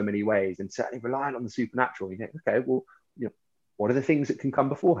others in so many ways, and certainly reliant on the supernatural. You think, okay, well, what are the things that can come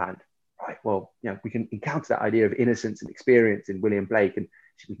beforehand? Right, well, we can encounter that idea of innocence and experience in William Blake, and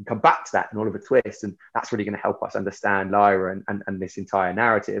we can come back to that in Oliver Twist, and that's really going to help us understand Lyra and this entire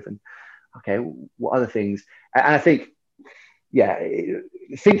narrative. And okay, what other things? And I think,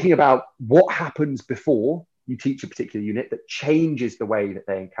 thinking about what happens before you teach a particular unit that changes the way that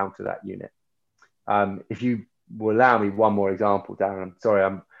they encounter that unit. If you will allow me one more example, Darren, I'm sorry,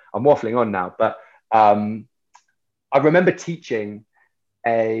 I'm waffling on now, but I remember teaching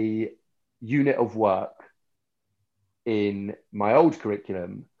a unit of work in my old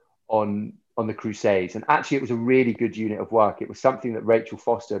curriculum on the Crusades, and actually it was a really good unit of work. It was something that Rachel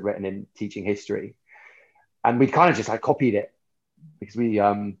Foster had written in Teaching History, and we kind of just copied it because we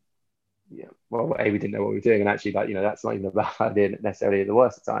we didn't know what we were doing, and actually that's not even a bad idea necessarily at the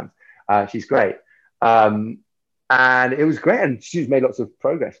worst of times. She's great, and it was great, and she's made lots of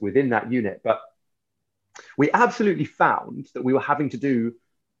progress within that unit. But we absolutely found that we were having to do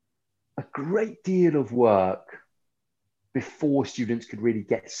a great deal of work before students could really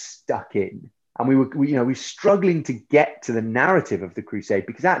get stuck in, and we were struggling to get to the narrative of the Crusade,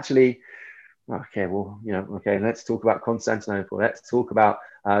 because actually, let's talk about Constantinople, let's talk about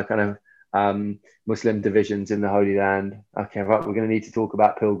Muslim divisions in the Holy Land. Okay, right, we're going to need to talk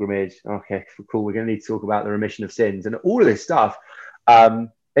about pilgrimage. Okay, cool, we're going to need to talk about the remission of sins, and all of this stuff.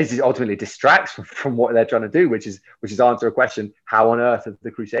 This ultimately distracts from what they're trying to do, which is answer a question: how on earth have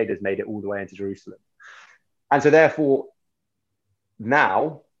the Crusaders made it all the way into Jerusalem? And so therefore,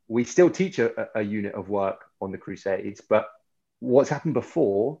 now we still teach a unit of work on the Crusades, but what's happened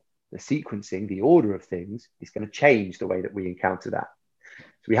before, the sequencing, the order of things, is going to change the way that we encounter that.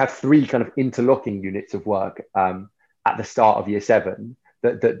 So we have 3 kind of interlocking units of work at the start of year 7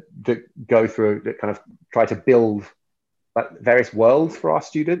 that go through, that kind of try to build various worlds for our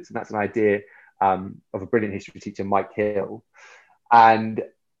students. And that's an idea of a brilliant history teacher, Mike Hill. And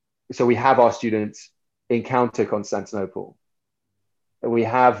so we have our students encounter Constantinople. We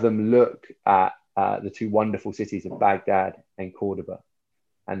have them look at the 2 wonderful cities of Baghdad and Cordoba.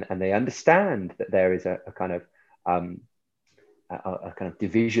 And they understand that there is a kind of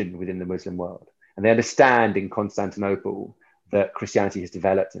division within the Muslim world. And they understand in Constantinople that Christianity has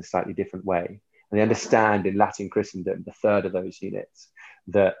developed in a slightly different way. And they understand in Latin Christendom, the third of those units,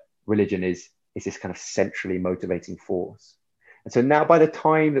 that religion is this kind of centrally motivating force. And so now by the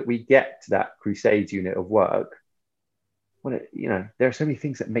time that we get to that Crusades unit of work, there are so many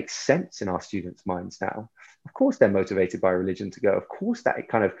things that make sense in our students' minds now. Of course, they're motivated by religion to go. Of course, that it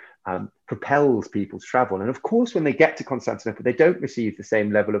kind of propels people to travel. And of course, when they get to Constantinople, they don't receive the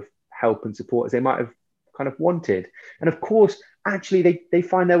same level of help and support as they might have kind of wanted. And of course, actually, they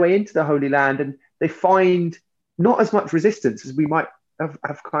find their way into the Holy Land, and they find not as much resistance as we might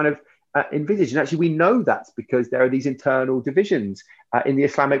have kind of envisaged. And actually, we know that's because there are these internal divisions in the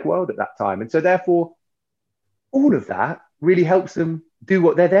Islamic world at that time. And so therefore, all of that really helps them do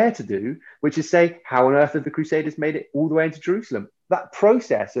what they're there to do, which is say, how on earth have the Crusaders made it all the way into Jerusalem? That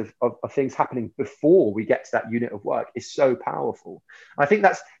process of things happening before we get to that unit of work is so powerful. I think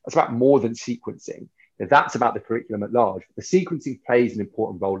that's about more than sequencing. That's about the curriculum at large. The sequencing plays an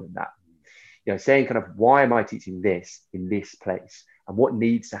important role in that. saying kind of, why am I teaching this in this place, and what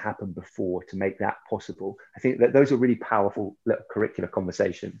needs to happen before to make that possible? I think that those are really powerful little curricular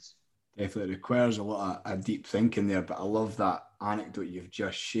conversations. Definitely requires a lot of deep thinking there, but I love that anecdote you've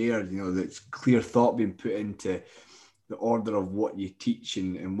just shared. That's clear thought being put into the order of what you teach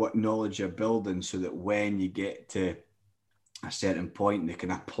and what knowledge you're building, so that when you get to a certain point, they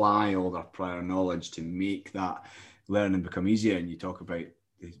can apply all their prior knowledge to make that learning become easier. And you talk about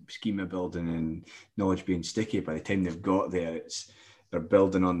the schema building and knowledge being sticky. By the time they've got there, they're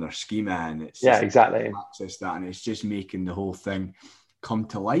building on their schema, and it's exactly access that, and it's just making the whole thing come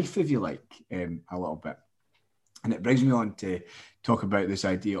to life, if you like, a little bit. And it brings me on to talk about this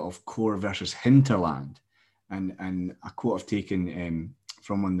idea of core versus hinterland. And a quote I've taken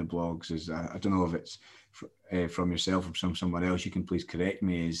from one of the blogs is, I don't know if it's from yourself or from someone else, you can please correct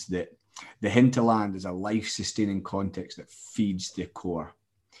me, is that the hinterland is a life-sustaining context that feeds the core.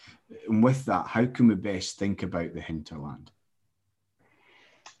 And with that, how can we best think about the hinterland?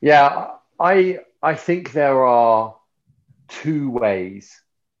 Yeah, I think there are two ways.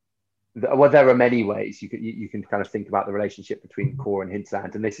 Well, there are many ways you can kind of think about the relationship between core and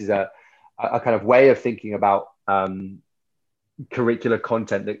hinterland, and this is a kind of way of thinking about curricular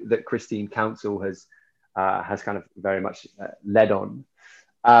content that Christine Council has kind of very much led on.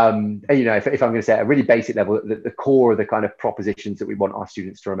 And, if I'm going to say at a really basic level, the core of the kind of propositions that we want our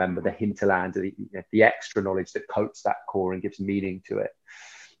students to remember, the hinterland, the extra knowledge that coats that core and gives meaning to it.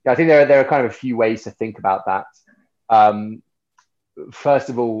 I think there are kind of a few ways to think about that. First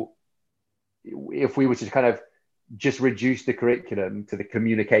of all, if we were to kind of just reduce the curriculum to the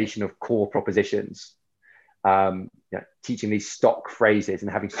communication of core propositions, teaching these stock phrases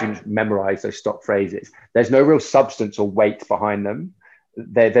and having students memorize those stock phrases, there's no real substance or weight behind them.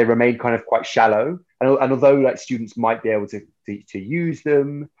 They remain kind of quite shallow. And although like students might be able to use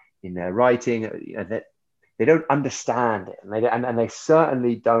them in their writing, they don't understand it, and they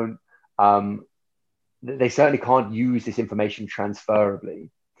certainly don't. They certainly can't use this information transferably.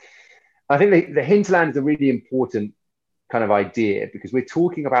 I think the hinterland is a really important kind of idea, because we're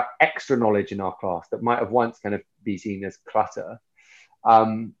talking about extra knowledge in our class that might have once kind of be seen as clutter,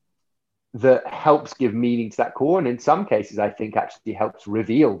 that helps give meaning to that core, and in some cases I think actually helps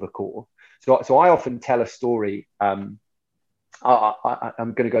reveal the core. So I often tell a story. I'm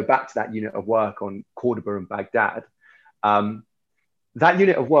going to go back to that unit of work on Cordoba and Baghdad. That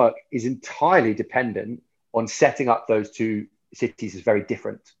unit of work is entirely dependent on setting up those two cities as very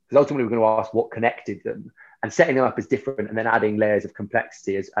different, because ultimately we're going to ask what connected them, and setting them up as different and then adding layers of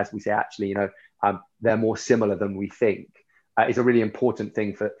complexity as we say, actually, they're more similar than we think, is a really important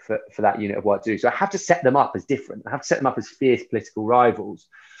thing for that unit of work to do. So I have to set them up as different. I have to set them up as fierce political rivals.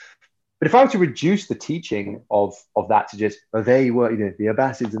 But if I were to reduce the teaching of that to just, they were, the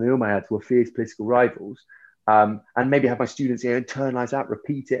Abbasids and the Umayyads were fierce political rivals, and maybe have my students internalize that,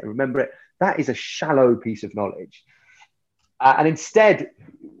 repeat it, and remember it, that is a shallow piece of knowledge. And instead,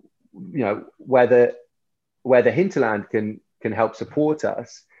 where the hinterland can help support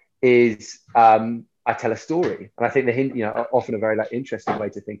us is I tell a story. And I think often a very interesting way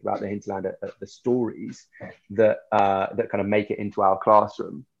to think about the hinterland are the stories that kind of make it into our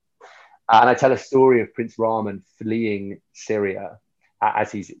classroom. And I tell a story of Prince Rahman fleeing Syria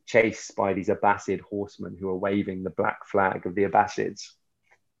as he's chased by these Abbasid horsemen who are waving the black flag of the Abbasids.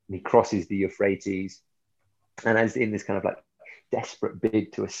 And he crosses the Euphrates, and as in this kind of desperate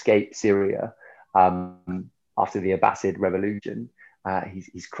bid to escape Syria after the Abbasid revolution,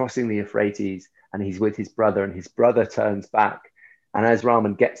 he's crossing the Euphrates, and he's with his brother, and his brother turns back. And as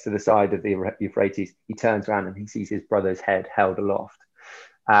Rahman gets to the side of the Euphrates, he turns around and he sees his brother's head held aloft.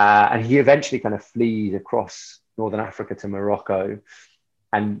 And he eventually kind of flees across Northern Africa to Morocco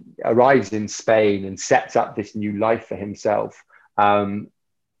and arrives in Spain and sets up this new life for himself,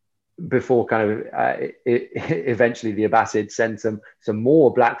 before kind of eventually the Abbasids send some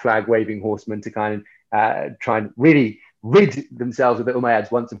more black flag waving horsemen to kind of try and really rid themselves of the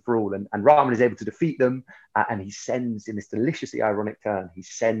Umayyads once and for all. And Rahman is able to defeat them, and he sends, in this deliciously ironic turn, he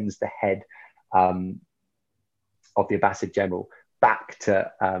sends the head of the Abbasid general back to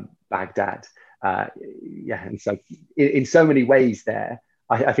Baghdad. And so in so many ways there,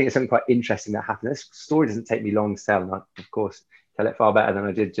 I think it's something quite interesting that happened. This story doesn't take me long to tell, and I, of course, tell it far better than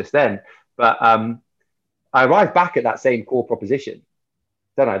I did just then. But I arrived back at that same core proposition,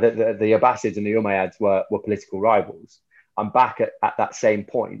 don't I? The Abbasids and the Umayyads were political rivals. I'm back at that same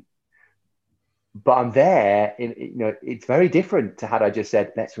point, but I'm there. It's very different to had I just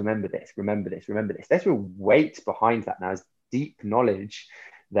said, let's remember this, remember this, remember this. There's real weight behind that now. There's deep knowledge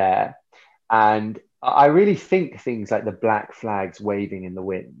there. And I really think things like the black flags waving in the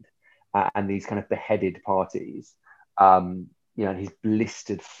wind and these kind of beheaded parties, and his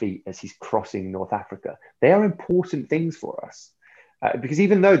blistered feet as he's crossing North Africa. They are important things for us, because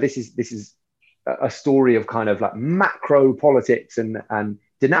even though this is a story of kind of like macro politics and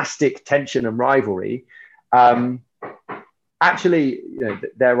dynastic tension and rivalry, actually,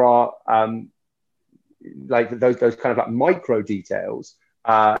 there are like those kind of like micro details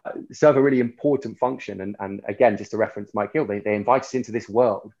serve a really important function. And again, just to reference Mike Hill, they invite us into this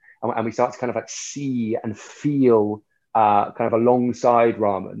world, and we start to kind of like see and feel kind of alongside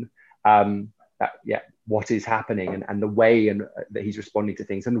Rahman, what is happening and the way that he's responding to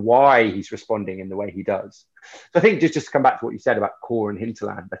things and why he's responding in the way he does. So I think just to come back to what you said about core and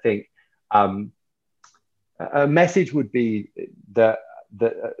hinterland, I think a message would be that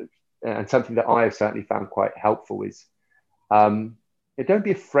and something that I have certainly found quite helpful is don't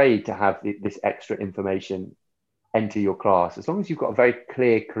be afraid to have this extra information enter your class, as long as you've got a very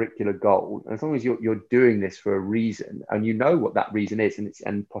clear curricular goal, and as long as you're doing this for a reason and you know what that reason is,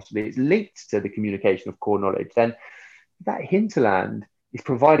 and possibly it's linked to the communication of core knowledge, then that hinterland is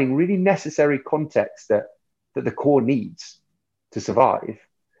providing really necessary context that the core needs to survive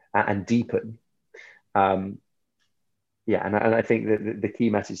and deepen. And I think that the key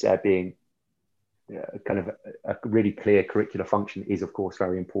message there being kind of a really clear curricular function is, of course,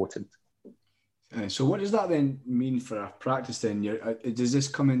 very important. So what does that then mean for our practice then? Does this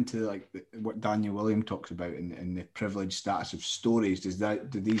come into like what Daniel William talks about in the privileged status of stories? Do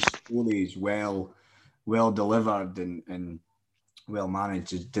these stories well delivered and well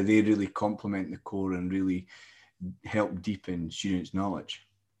managed, do they really complement the core and really help deepen students' knowledge?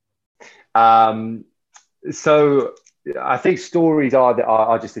 So I think stories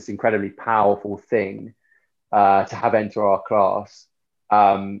are just this incredibly powerful thing to have enter our class.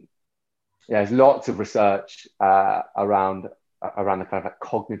 There's lots of research around the kind of like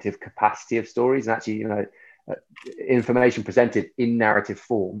cognitive capacity of stories, and actually, information presented in narrative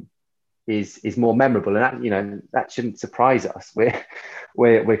form is more memorable, and that shouldn't surprise us.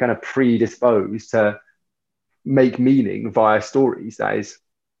 We're kind of predisposed to make meaning via stories. That is,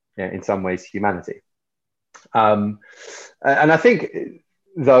 in some ways, humanity. And I think,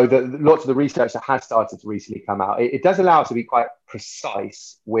 though, that lots of the research that has started to recently come out, it does allow us to be quite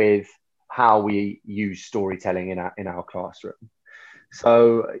precise with how we use storytelling in our classroom.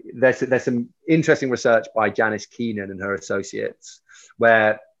 So there's some interesting research by Janice Keenan and her associates,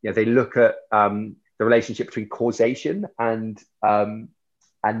 where they look at the relationship between causation and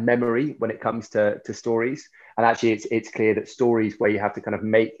memory when it comes to stories. And actually, it's clear that stories where you have to kind of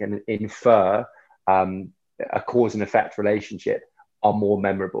make and infer a cause and effect relationship are more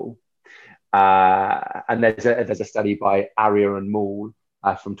memorable. And there's a study by Arya and Moule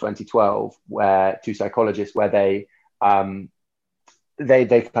from 2012, where two psychologists, where they kind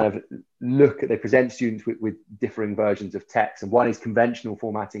of they present students with differing versions of text, and one is conventional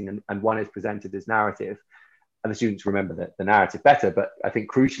formatting and one is presented as narrative, and the students remember the narrative better. But I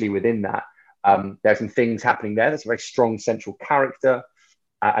think crucially within that, there are some things happening there. There's a very strong central character,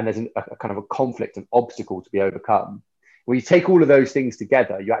 and there's a kind of a conflict, an obstacle to be overcome. When you take all of those things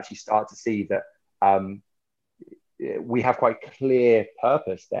together, you actually start to see that we have quite clear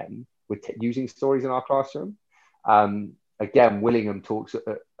purpose then with using stories in our classroom. Again, Willingham talks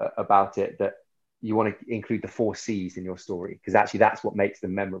about it, that you want to include the 4 C's in your story, because actually that's what makes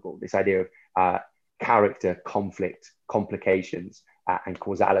them memorable. This idea of character, conflict, complications, and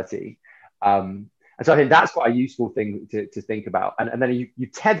causality. And so I think that's quite a useful thing to think about. And then you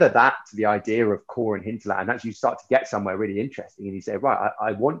tether that to the idea of core and hinterland, and actually you start to get somewhere really interesting. And you say, right,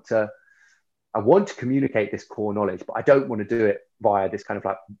 I want to communicate this core knowledge, but I don't want to do it via this kind of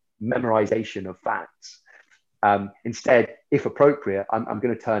like memorization of facts. Instead, if appropriate, I'm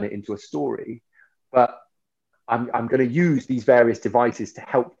going to turn it into a story, but I'm going to use these various devices to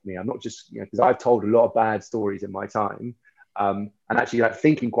help me. I'm not just, because I've told a lot of bad stories in my time, and actually like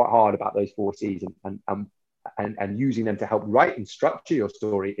thinking quite hard about those 4 C's and using them to help write and structure your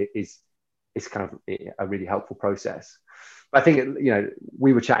story is kind of a really helpful process. I think,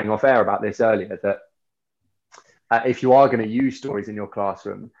 we were chatting off air about this earlier, that if you are going to use stories in your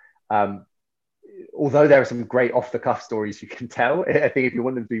classroom, although there are some great off the cuff stories you can tell, I think if you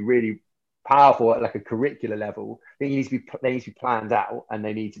want them to be really powerful at like a curricular level, they need to be planned out, and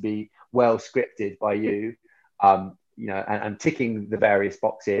they need to be well scripted by you, and ticking the various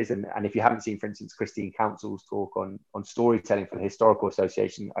boxes. And if you haven't seen, for instance, Christine Council's talk on storytelling for the Historical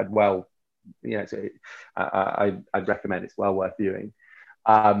Association, I'd recommend. It's well worth viewing.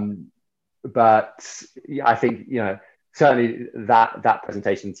 But I think, certainly that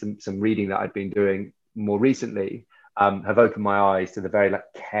presentation, some reading that I've been doing more recently, have opened my eyes to the very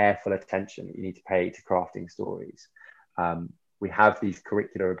careful attention that you need to pay to crafting stories. We have these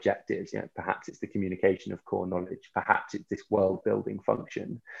curricular objectives. Perhaps it's the communication of core knowledge. Perhaps it's this world building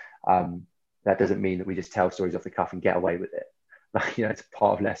function. That doesn't mean that we just tell stories off the cuff and get away with it. It's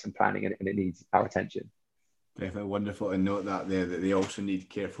part of lesson planning, and it needs our attention. Definitely wonderful to note that there, that they also need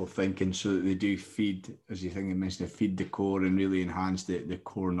careful thinking so that they do feed, as you think you mentioned, feed the core and really enhance the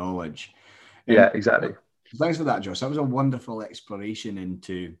core knowledge. Yeah, exactly. Thanks for that, Josh. That was a wonderful exploration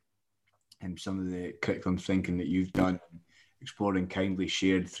into some of the curriculum thinking that you've done, explored and kindly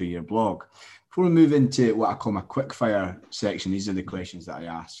shared through your blog. Before we move into what I call my quickfire section, these are the questions that I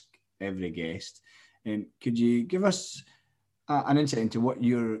ask every guest. Could you give us an insight into what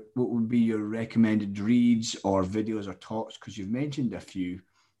would be your recommended reads or videos or talks? Because you've mentioned a few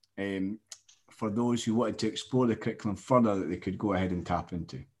for those who wanted to explore the curriculum further that they could go ahead and tap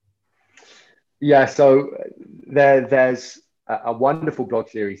into. Yeah, so there's a wonderful blog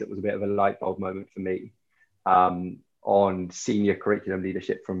series that was a bit of a light bulb moment for me on senior curriculum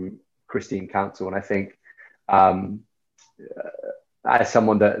leadership from Christine Council. And I think as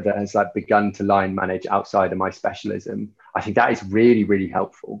someone that has begun to line manage outside of my specialism, I think that is really, really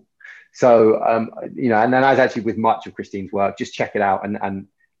helpful. So, and then as actually with much of Christine's work, just check it out. And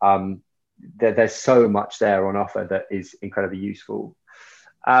there's so much there on offer that is incredibly useful.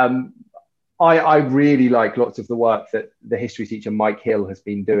 I really like lots of the work that the history teacher Mike Hill has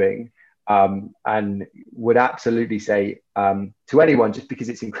been doing, and would absolutely say to anyone, just because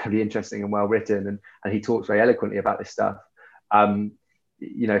it's incredibly interesting and well written, and he talks very eloquently about this stuff.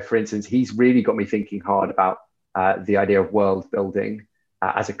 For instance, he's really got me thinking hard about the idea of world building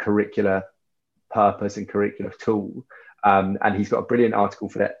as a curricular purpose and curricular tool. And he's got a brilliant article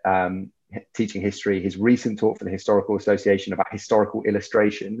for that, teaching history. His recent talk for the Historical Association about historical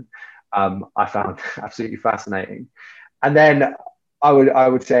illustration, I found absolutely fascinating. And then I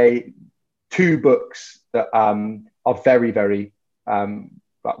would say two books that are very, very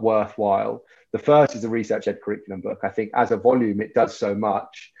worthwhile. The first is the Research Ed Curriculum book. I think as a volume, it does so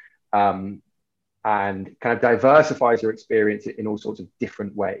much and kind of diversifies your experience in all sorts of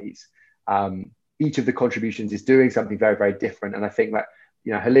different ways. Each of the contributions is doing something very, very different. And I think that,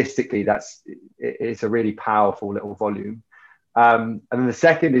 holistically, it's a really powerful little volume. And then the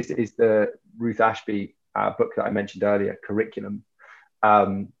second is the Ruth Ashby book that I mentioned earlier, Curriculum.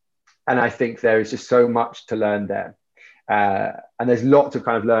 And I think there is just so much to learn there. And there's lots of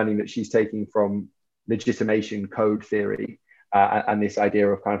kind of learning that she's taking from legitimation code theory and this idea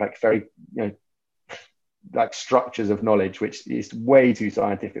of kind of very, structures of knowledge, which is way too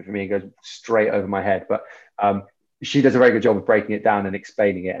scientific for me and goes straight over my head. But she does a very good job of breaking it down and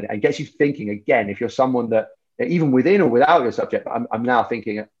explaining it, and gets you thinking again. If you're someone that, even within or without your subject, I'm now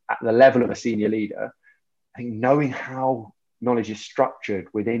thinking at the level of a senior leader, I think knowing how knowledge is structured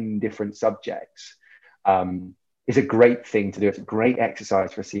within different subjects is a great thing to do. It's a great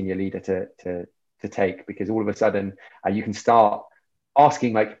exercise for a senior leader to take, because all of a sudden you can start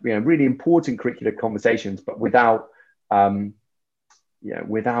asking really important curricular conversations, but without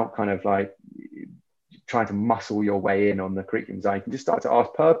without kind of trying to muscle your way in on the curriculum design. You can just start to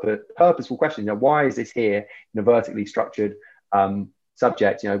ask purposeful questions. Why is this here in a vertically structured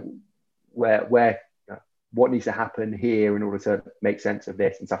subject? Where what needs to happen here in order to make sense of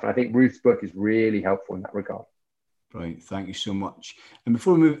this and stuff. And I think Ruth's book is really helpful in that regard. Brilliant. Thank you so much. And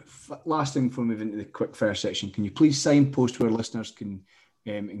before we move, last thing before we move into the quick fire section, can you please signpost where listeners can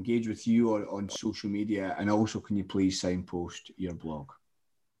engage with you on social media, and also can you please signpost your blog?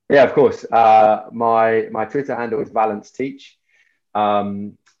 Yeah, of course. My Twitter handle is Valence Teach,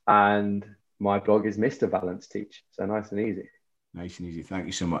 and my blog is Mr. Valence Teach. So nice and easy. Nice and easy. Thank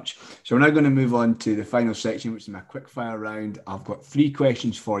you so much. So we're now going to move on to the final section, which is my quick fire round. I've got 3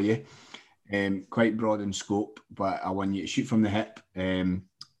 questions for you. Quite broad in scope, but I want you to shoot from the hip.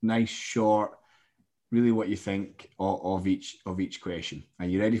 Nice, short, really what you think of each question. Are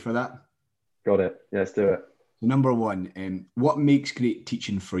you ready for that? Got it. Yeah, let's do it. Number 1, what makes great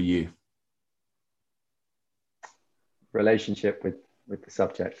teaching for you? Relationship with the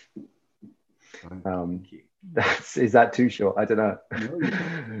subject. Is that too short? I don't know. No,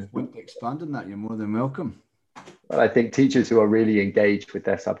 you want to expand on that, you're more than welcome. Well, I think teachers who are really engaged with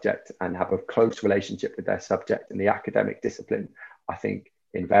their subject and have a close relationship with their subject and the academic discipline, I think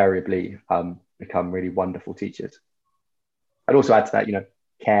invariably become really wonderful teachers. I'd also add to that,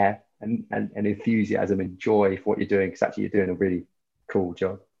 care and enthusiasm and joy for what you're doing, because actually you're doing a really cool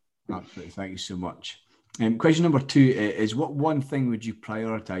job. Absolutely. Thank you so much. Question number 2 is, what one thing would you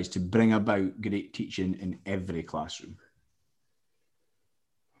prioritize to bring about great teaching in every classroom?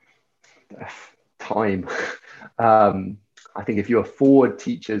 Time. I think if you afford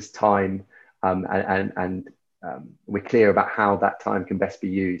teachers time, and we're clear about how that time can best be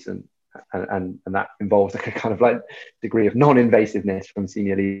used, and that involves like a kind of like degree of non-invasiveness from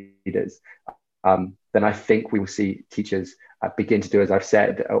senior leaders, then I think we will see teachers begin to do, as I've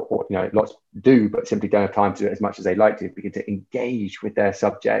said, or lots do, but simply don't have time to do it as much as they like to, begin to engage with their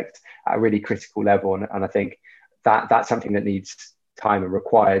subject at a really critical level. And I think that's something that needs time and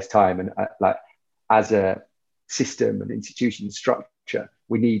requires time. And like as a system and institution structure,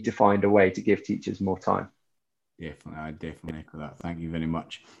 we need to find a way to give teachers more time. Definitely, I definitely echo that. Thank you very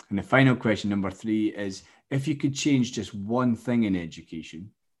much. And the final question, number 3, is if you could change just one thing in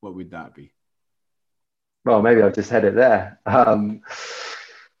education, what would that be? Well, maybe I've just had it there.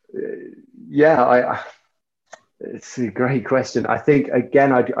 It's a great question. I think,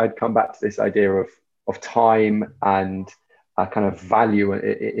 again, I'd come back to this idea of time and kind of value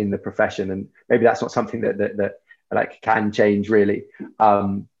in the profession. And maybe that's not something that like can change really.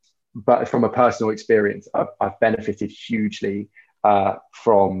 But from a personal experience, I've benefited hugely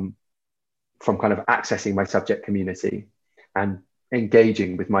from kind of accessing my subject community and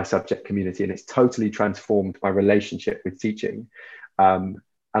engaging with my subject community, and it's totally transformed my relationship with teaching. And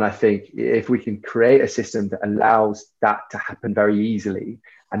I think if we can create a system that allows that to happen very easily,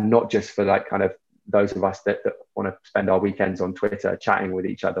 and not just for like kind of those of us that want to spend our weekends on Twitter chatting with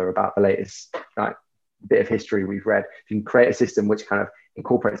each other about the latest like bit of history we've read, if you can create a system which kind of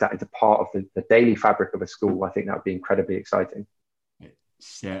incorporates that into part of the daily fabric of a school, I think that would be incredibly exciting.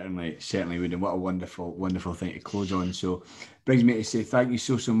 Certainly would, and what a wonderful thing to close on. So brings me to say thank you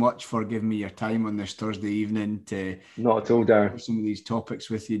so much for giving me your time on this Thursday evening to not at all, Darren, some of these topics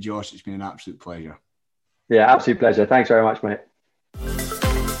with you, Josh. It's been an absolute pleasure. Yeah, absolute pleasure. Thanks very much, mate.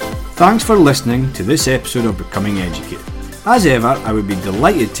 Thanks for listening to this episode of Becoming Educated. As ever, I would be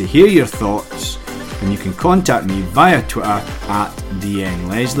delighted to hear your thoughts, and you can contact me via Twitter at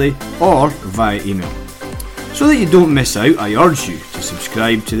DNLeslie or via email. So that you don't miss out, I urge you to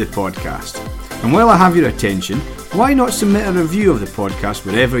subscribe to the podcast. And while I have your attention, why not submit a review of the podcast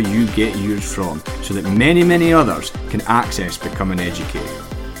wherever you get yours from, so that many others can access Becoming Educated.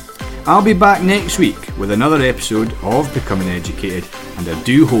 I'll be back next week with another episode of Becoming Educated, and I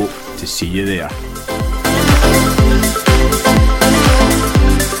do hope to see you there.